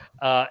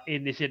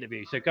in this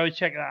interview. So go and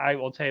check that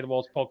out on Taylor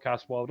Rod's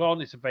podcast, Wild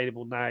On. It's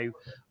available now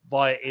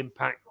via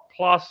Impact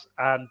Plus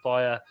and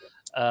via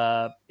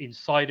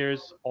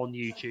Insiders on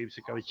YouTube.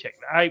 So go and check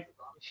that out.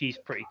 She's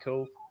pretty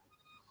cool.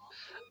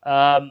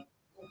 I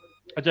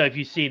don't know if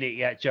you've seen it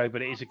yet, Joe,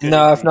 but it is a good.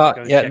 No, interview, I've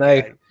not yet.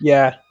 No,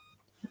 yeah,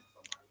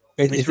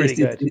 it's really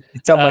good.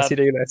 It's on my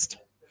to-do list.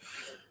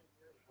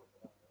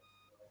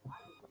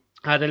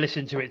 I had to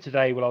listen to it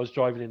today while I was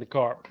driving in the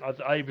car.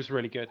 It was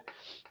really good.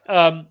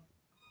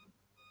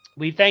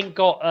 We've then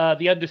got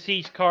the Under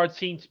Siege card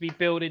seems to be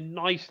building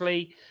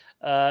nicely.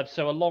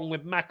 So along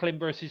with Macklin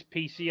versus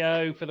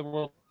PCO for the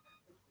world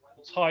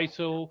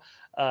title,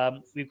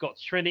 we've got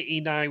Trinity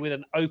now with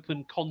an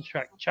open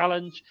contract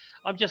challenge.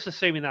 I'm just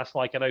assuming that's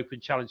like an open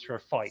challenge for a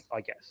fight,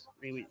 I guess.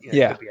 It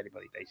could be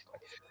anybody,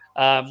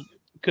 basically.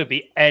 Could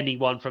be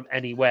anyone from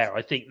anywhere.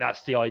 I think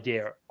that's the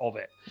idea of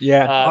it.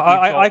 Yeah,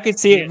 I could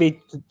see it be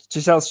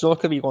Giselle Shaw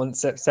could be one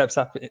steps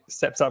up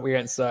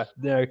against the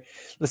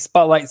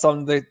spotlights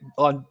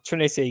on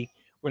Trinity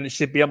when it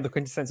should be on the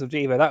quintessential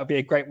diva. That would be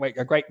a great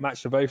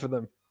match for both of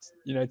them.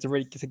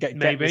 To get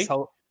this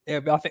whole. I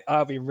think that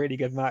would be a really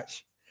good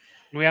match.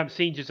 We haven't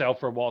seen Giselle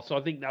for a while, so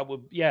I think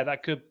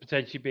that could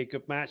potentially be a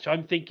good match.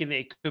 I'm thinking that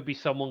it could be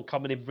someone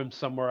coming in from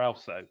somewhere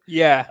else, though.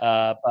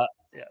 Yeah,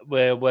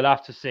 but we'll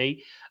have to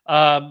see.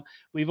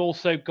 We've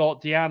also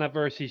got Deanna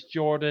versus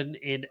Jordan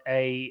in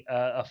a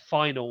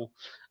final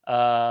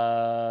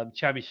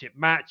championship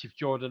match. If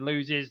Jordan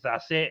loses,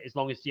 that's it. As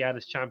long as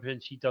Deanna's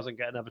champion, she doesn't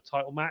get another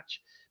title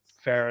match.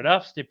 Fair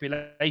enough.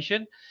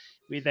 Stipulation.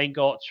 We then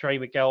got Trey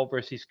Miguel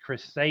versus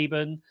Chris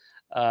Sabin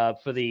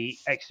for the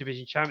X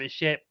Division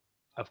Championship.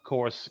 Of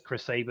course,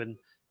 Chris Sabin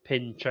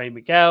pinned Trey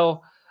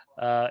Miguel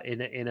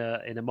in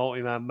a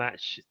multi-man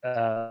match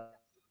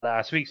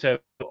last week. So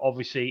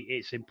obviously,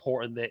 it's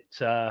important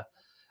that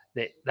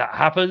that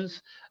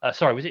happens.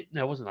 Sorry, was it?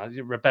 No, it wasn't. It was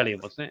Rebellion,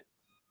 wasn't it?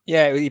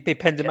 Yeah, he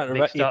pinned him at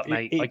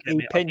Rebellion.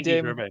 He pinned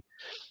him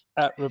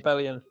at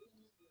Rebellion.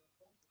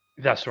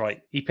 That's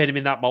right. He pinned him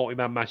in that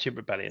multi-man match in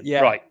Rebellion.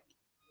 Yeah. Right.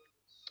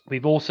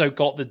 We've also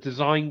got the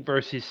Design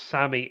versus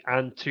Sammy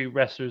and two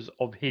wrestlers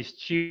of his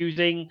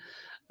choosing.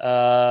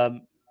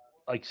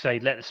 Like I say,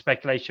 let the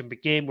speculation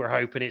begin. We're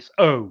hoping it's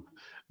OVE,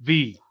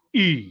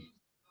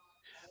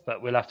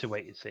 but we'll have to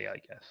wait and see, I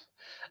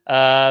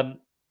guess.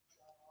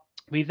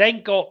 We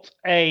then got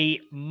a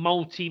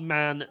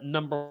multi-man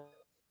number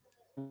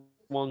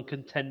one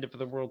contender for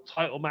the world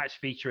title match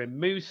featuring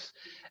Moose,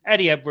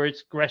 Eddie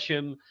Edwards,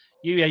 Gresham,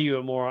 Yuya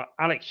Uemura,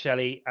 Alex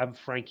Shelley, and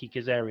Frankie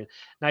Kazarian.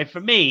 Now,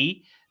 for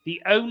me, the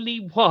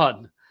only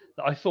one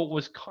that I thought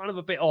was kind of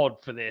a bit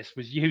odd for this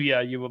was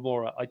Yuya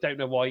Uemura. I don't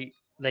know why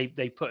they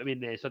put him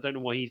in this. I don't know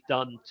what he's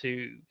done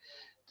to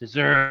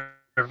deserve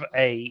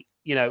an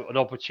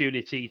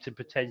opportunity to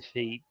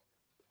potentially,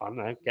 I don't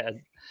know, get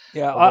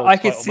a I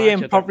could see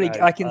him probably.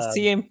 I can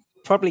see him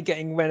probably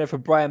getting winner for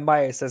Brian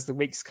Myers as the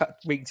weeks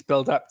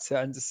build up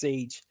to Under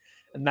Siege,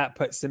 and that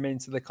puts him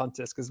into the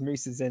contest because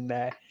Moose is in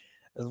there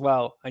as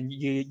well, and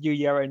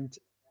Yuya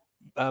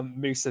and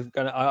Moose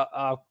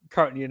are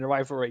currently in a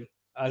rivalry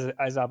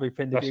as Abu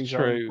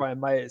Pindabuja and Brian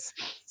Myers.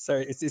 So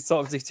it's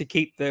sort of to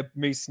keep the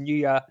Moose and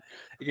Yuya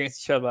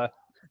against each other.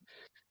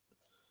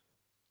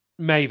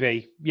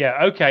 Maybe,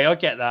 yeah, okay, I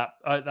get that.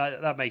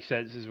 That makes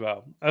sense as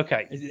well.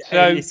 Okay,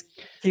 so it's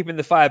keeping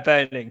the fire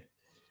burning.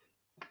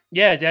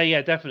 Yeah,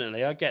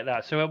 definitely, I get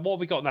that. So what have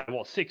we got now?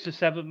 What, 6 or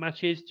 7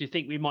 matches? Do you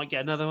think we might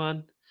get another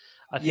one?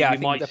 I think we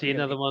might see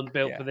another one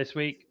built for this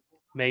week.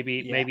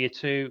 Maybe a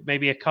 2,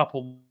 maybe a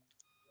couple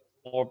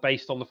more,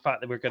 based on the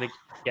fact that we're going to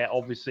get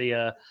obviously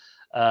we're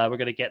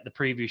going to get the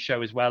preview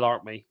show as well,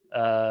 aren't we?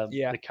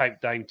 The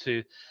countdown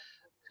to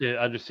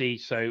Under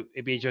Siege. So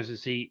it'd be interesting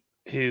to see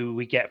who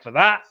we get for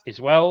that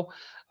as well.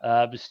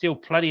 There's still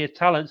plenty of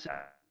talents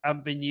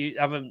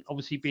haven't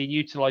obviously been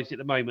utilized at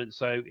the moment,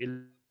 so it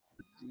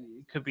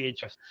could be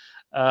interesting.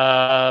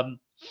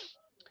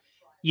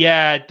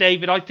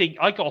 David, I think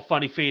I got a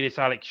funny feeling it's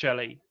Alex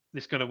Shelley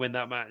that's going to win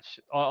that match.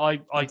 I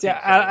think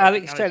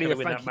Alex Shelley will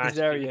win that match.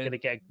 Going to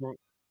get.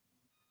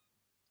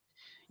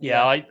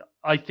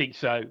 I think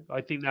so.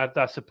 I think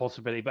that's a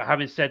possibility. But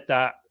having said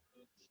that,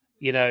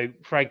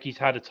 Frankie's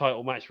had a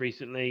title match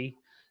recently,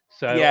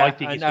 so I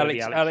think it's going to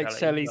be Alex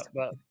Shelley.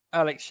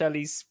 Alex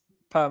Shelley's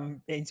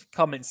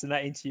comments in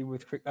that interview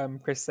with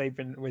Chris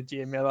Sabin with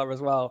Gia Miller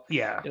as well.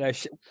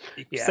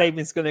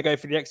 Sabin's going to go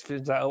for the X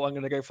Division title. I'm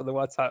going to go for the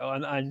world title,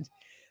 and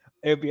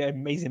it would be an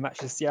amazing match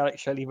to see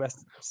Alex Shelley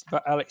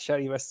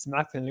versus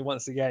Macklin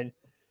once again.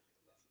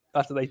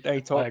 after they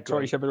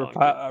tore each other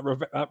apart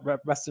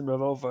wrestling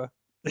Revolver.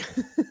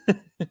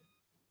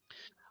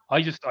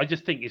 I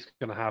just think it's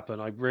going to happen.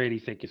 I really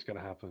think it's going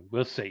to happen.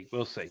 We'll see.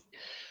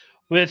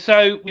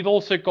 So we've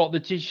also got the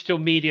digital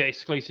media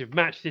exclusive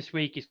match this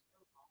week. It's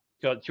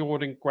got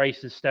Jordan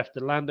Grace and Steph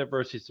DeLander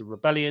versus the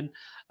Rebellion.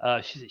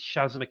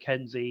 Shazza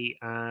McKenzie,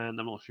 and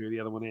I'm not sure who the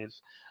other one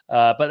is.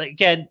 But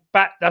again,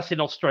 that's in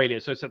Australia,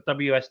 so it's at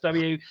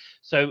WSW.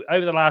 So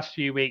over the last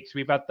few weeks,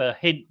 we've had the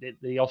hint that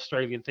the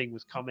Australian thing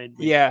was coming.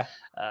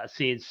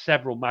 Seeing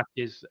several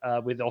matches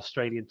with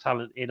Australian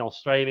talent in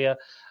Australia.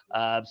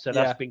 So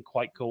that's been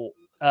quite cool.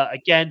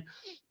 Again,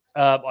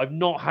 I've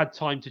not had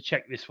time to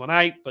check this one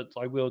out, but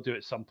I will do it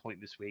at some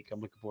point this week. I'm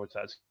looking forward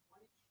to that.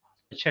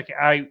 Check it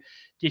out.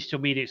 Digital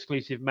media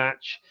exclusive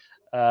match.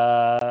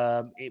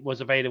 It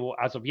was available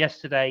as of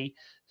yesterday,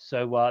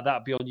 so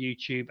that'll be on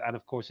YouTube and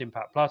of course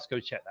Impact Plus. Go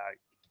check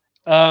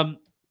that out.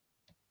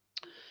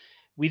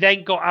 We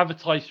then got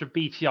advertised for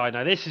BTI.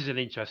 Now this is an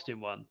interesting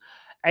one.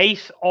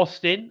 Ace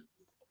Austin,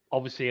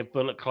 obviously a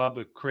Bullet Club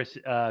with Chris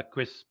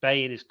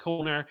Bay in his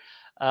corner,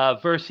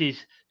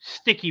 versus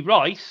Sticky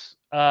Rice,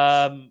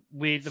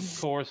 with of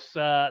course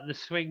the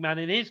Swingman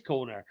in his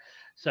corner.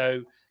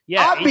 So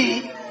yeah, I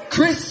beat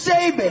Chris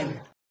Sabin.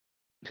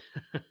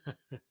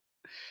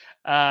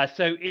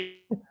 So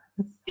it's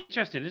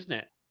interesting, isn't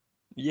it?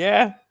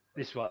 Yeah.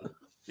 This one,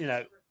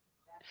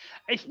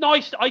 it's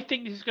nice. I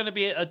think this is going to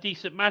be a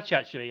decent match,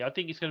 actually. I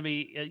think it's going to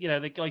be,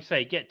 like I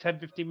say, get 10,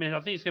 15 minutes.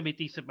 I think it's going to be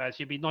a decent match.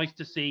 It'd be nice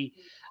to see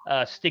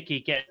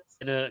Sticky getting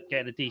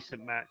a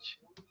decent match.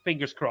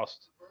 Fingers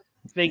crossed.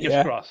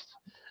 Fingers crossed.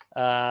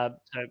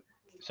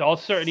 So I'll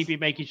certainly be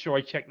making sure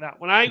I check that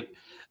one out.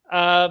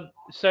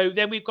 So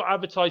then we've got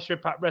advertised for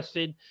Impact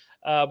Wrestling.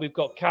 We've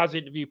got Kaz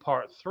interview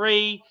part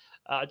 3.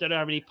 I don't know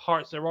how many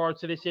parts there are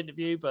to this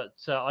interview, but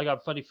I got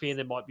a funny feeling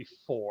there might be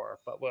 4.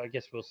 But I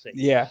guess we'll see.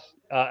 Yeah.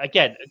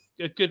 Again,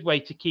 a good way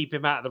to keep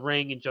him out of the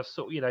ring and just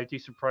sort of, do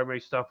some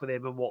promo stuff with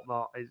him and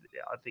whatnot.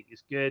 I think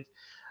is good.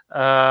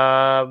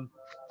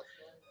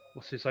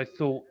 What's this? I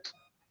thought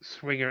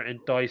Swinger and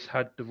Dice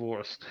had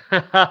divorced.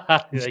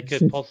 They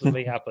could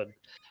possibly happen.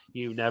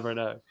 You never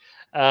know.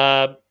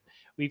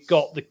 We've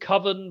got the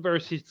Coven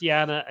versus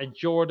Deanna and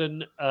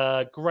Jordan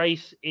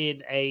Grace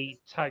in a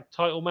tag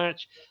title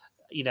match.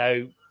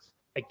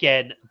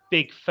 Again,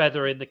 big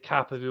feather in the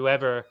cap of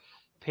whoever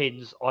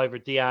pins either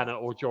Deanna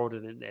or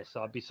Jordan in this.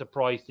 I'd be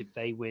surprised if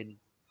they win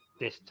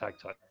this tag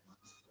title.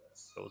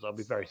 I'll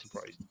be very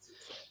surprised.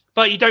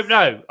 But you don't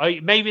know.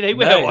 Maybe they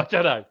will. No. I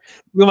don't know.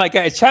 We might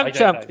get a champ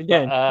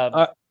again.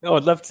 I'd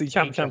love to see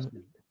champ.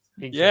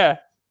 Yeah.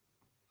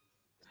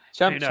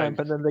 Champ,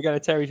 and then they're going to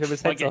tear each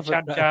other's heads off.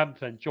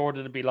 Champ, and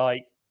Jordan would be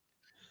like,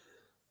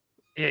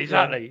 yeah,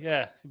 exactly.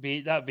 Yeah,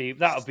 that'd be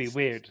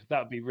weird.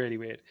 That would be really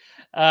weird.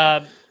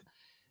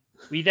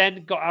 We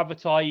then got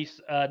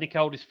advertised Nick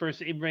Aldis'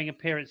 first in-ring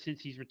appearance since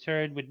he's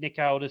returned with Nick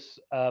Aldis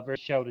versus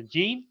Sheldon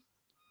Jean.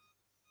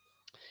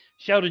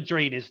 Sheldon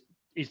Jean is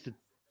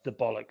the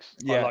bollocks.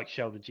 Yeah. I like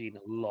Sheldon Jean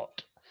a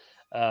lot.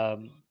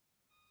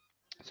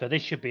 So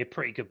this should be a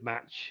pretty good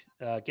match.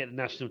 Get the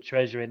National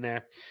Treasure in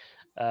there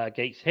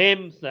against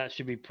him. That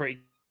should be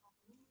pretty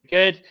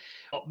good.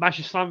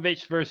 Masha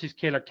Slamovich versus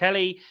Killer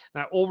Kelly.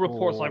 Now, all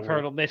reports I've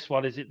heard on this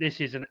one is that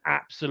this is an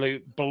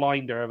absolute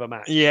blinder of a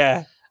match.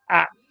 Yeah.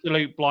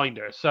 Absolute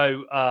blinder.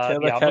 So,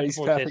 Killer Kelly's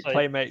perfect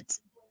playmate.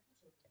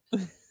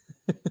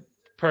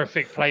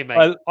 Perfect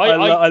playmate. I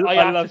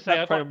love to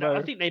say,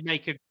 I think they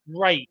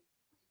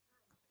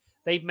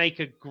make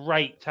a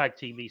great tag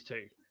team, these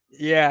two.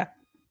 Yeah.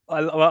 I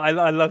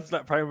love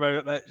that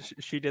promo that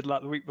she did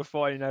like the week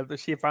before, that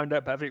she found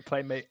out perfect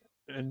playmate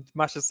and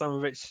Masha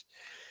Slamovich.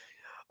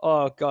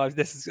 Oh God,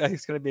 it's going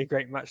to be a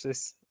great match.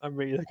 I'm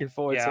really looking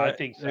forward to it. Yeah, I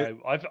think so.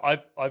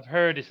 I've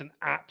heard it's an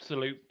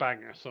absolute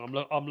banger, so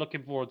I'm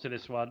looking forward to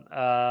this one.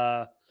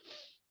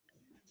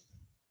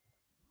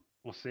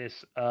 What's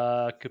this?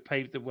 Could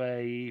pave the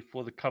way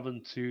for the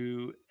Coven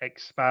to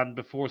expand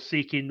before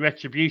seeking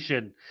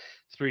retribution.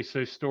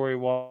 So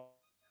story-wise,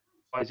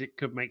 it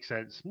could make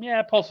sense.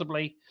 Yeah,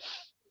 possibly.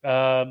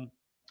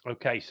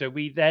 Okay, so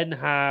we then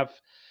have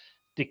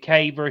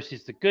Decay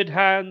versus the Good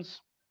Hands.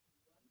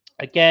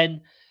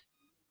 Again,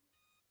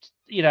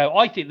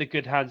 I think the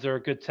Good Hands are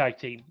a good tag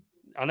team.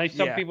 I know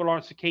some people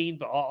aren't so keen,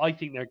 but I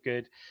think they're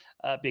good.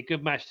 Be a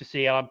good match to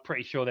see. I'm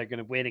pretty sure they're going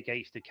to win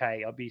against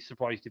Decay. I'd be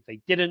surprised if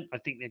they didn't. I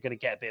think they're going to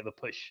get a bit of a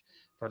push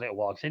for a little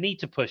while because they need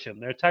to push them.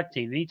 They're a tag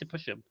team. They need to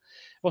push them.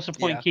 What's the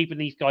point in keeping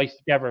these guys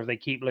together if they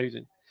keep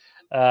losing?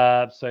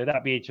 So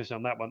that'd be interesting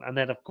on that one. And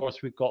then, of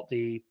course, we've got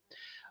the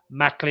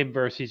Macklin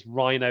versus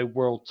Rhino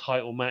world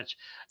title match.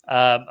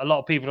 A lot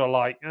of people are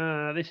like,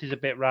 this is a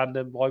bit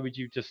random. Why would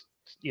you just,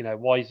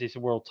 why is this a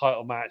world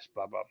title match?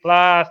 Blah, blah,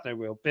 blah. There's no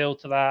real build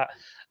to that.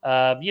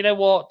 You know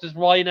what? Does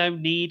Rhino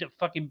need a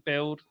fucking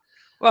build?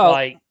 Well,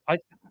 I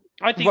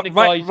think the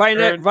guys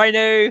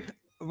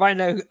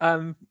Rhino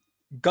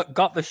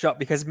got the shot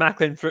because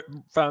Macklin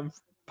from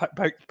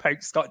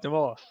poked Scott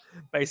D'Amore,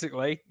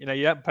 basically. You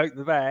don't poke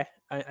the bear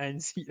and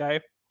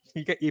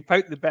You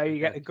poke the bear, you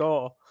get the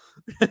gore.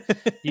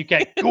 You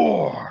get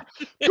gore,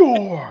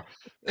 gore,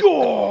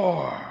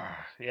 gore.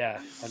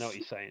 Yeah, I know what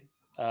you're saying.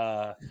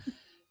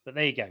 But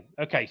there you go.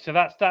 Okay, so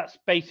that's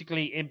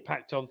basically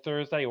Impact on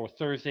Thursday, or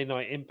Thursday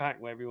Night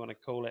Impact, whatever you want to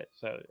call it.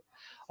 So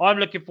I'm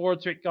looking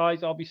forward to it,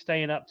 guys. I'll be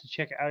staying up to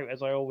check it out,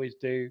 as I always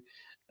do.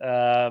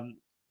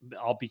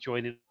 I'll be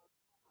joining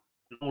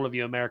all of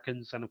you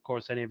Americans, and of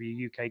course any of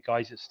you UK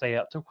guys that stay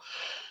up to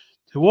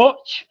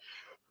watch.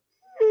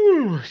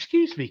 Ooh,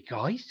 excuse me,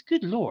 guys.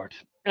 Good Lord.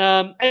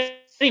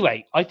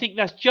 Anyway, I think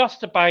that's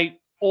just about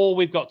all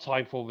we've got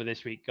time for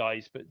this week,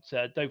 guys. But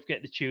don't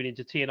forget to tune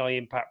into TNI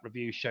Impact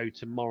Review Show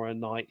tomorrow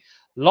night,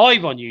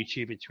 live on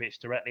YouTube and Twitch,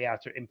 directly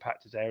after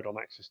Impact is aired on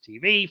Access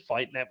TV,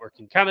 Fight Network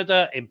in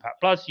Canada,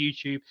 Impact Plus,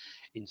 YouTube,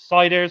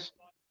 Insiders,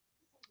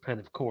 and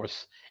of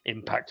course,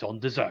 Impact on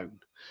DAZN.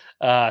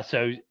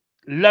 So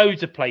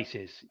loads of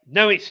places,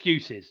 no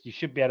excuses. You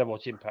should be able to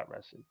watch Impact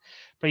Wrestling.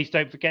 Please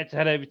don't forget to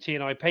head over to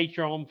TNI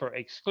Patreon for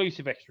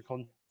exclusive extra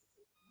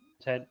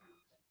content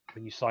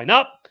when you sign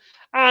up.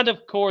 And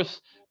of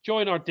course,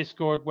 join our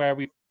Discord, where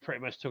we pretty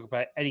much talk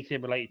about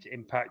anything related to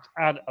Impact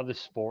and other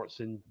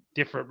sports and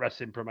different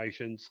wrestling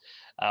promotions,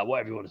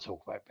 whatever you want to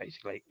talk about.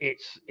 Basically,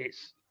 it's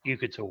you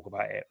could talk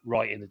about it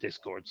right in the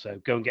Discord. So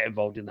go and get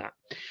involved in that.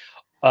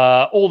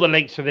 All the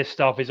links for this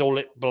stuff is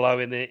all below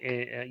in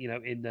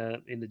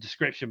the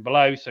description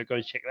below. So go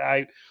and check that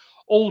out.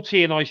 All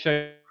TNI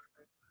shows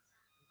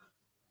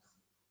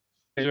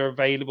are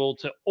available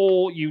to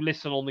all you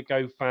Listen on the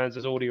Go fans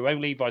as audio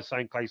only by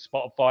SoundCloud,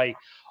 Spotify,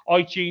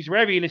 iTunes,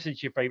 wherever you listen to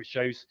your favorite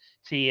shows.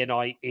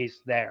 TNI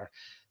is there.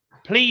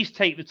 Please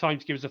take the time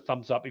to give us a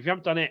thumbs up. If you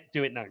haven't done it,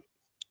 do it now.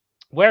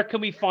 Where can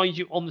we find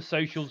you on the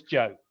socials,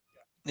 Joe?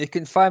 You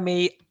can find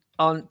me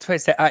on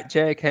Twitter at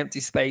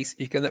 @JerichoEmptySpace.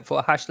 You can look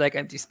for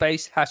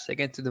 #EmptySpace,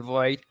 #Into the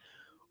Void.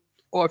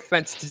 Or if you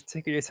fancy to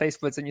take your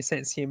taste buds and your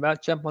sense of humor,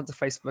 jump onto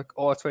Facebook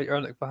or Twitter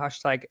and look for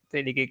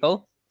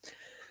 #DailyGiggle.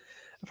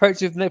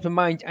 Approach with an open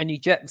mind, and you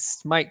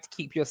just might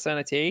keep your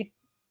sanity.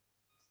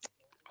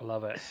 I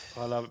love it.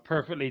 I love it.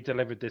 Perfectly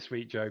delivered this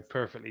week, Joe.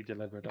 Perfectly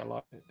delivered. I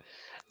like it.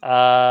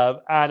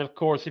 And of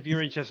course, if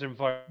you're interested in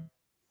finding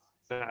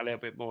out a little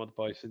bit more of the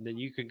Bison, then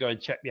you can go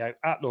and check me out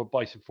at Lord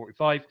Bison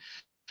 45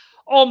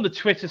 on the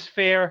Twitter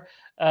sphere.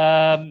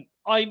 I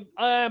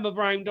am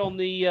around on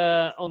the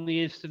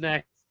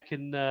Instanet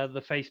and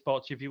the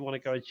Facebooks if you want to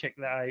go and check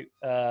that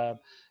out.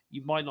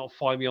 You might not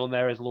find me on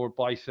there as Lord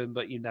Bison,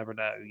 but you never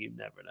know. You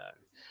never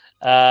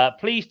know.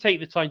 Please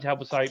take the time to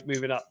help us out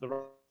moving up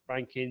the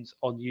rankings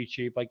on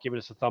YouTube by giving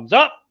us a thumbs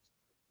up.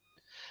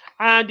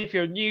 And if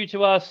you're new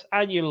to us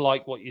and you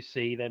like what you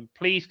see, then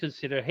please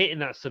consider hitting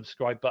that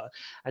subscribe button.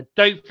 And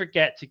don't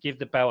forget to give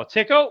the bell a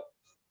tickle,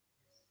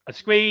 a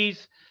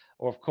squeeze,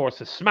 or of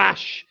course a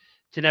smash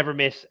to never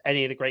miss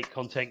any of the great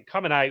content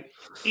coming out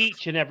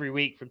each and every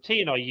week from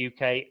TNI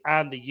UK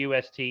and the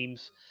US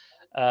teams.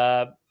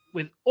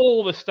 With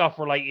all the stuff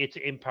related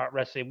to Impact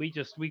Wrestling,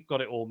 we've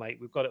got it all, mate.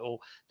 We've got it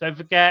all. Don't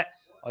forget,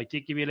 I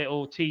did give you a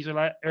little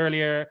teaser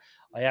earlier.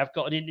 I have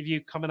got an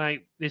interview coming out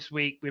this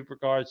week with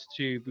regards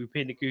to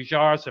Bhupinder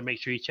Gujjar, so make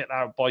sure you check that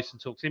out. Bison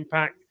Talks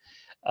Impact.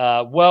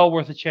 Well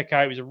worth a check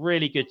out. It was a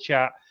really good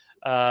chat.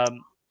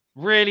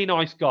 Really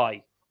nice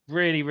guy.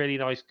 Really, really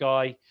nice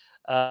guy.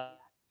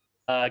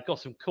 Got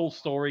some cool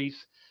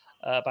stories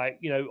about,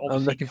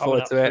 obviously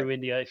coming up through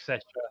India, etc.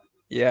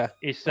 Yeah,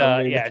 it's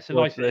a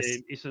nice little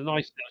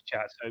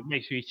chat. So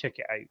make sure you check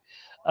it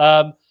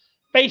out.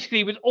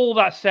 Basically, with all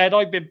that said,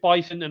 I've been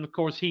Bison, and of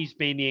course, he's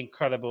been the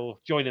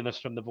incredible joining us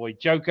from the Void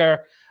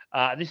Joker.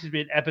 This has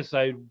been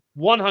episode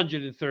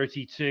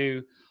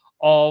 132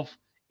 of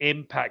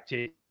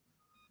Impacted.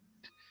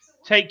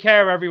 Take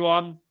care,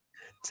 everyone.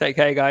 Take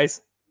care,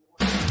 guys.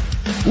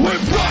 We're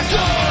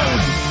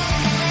Bison!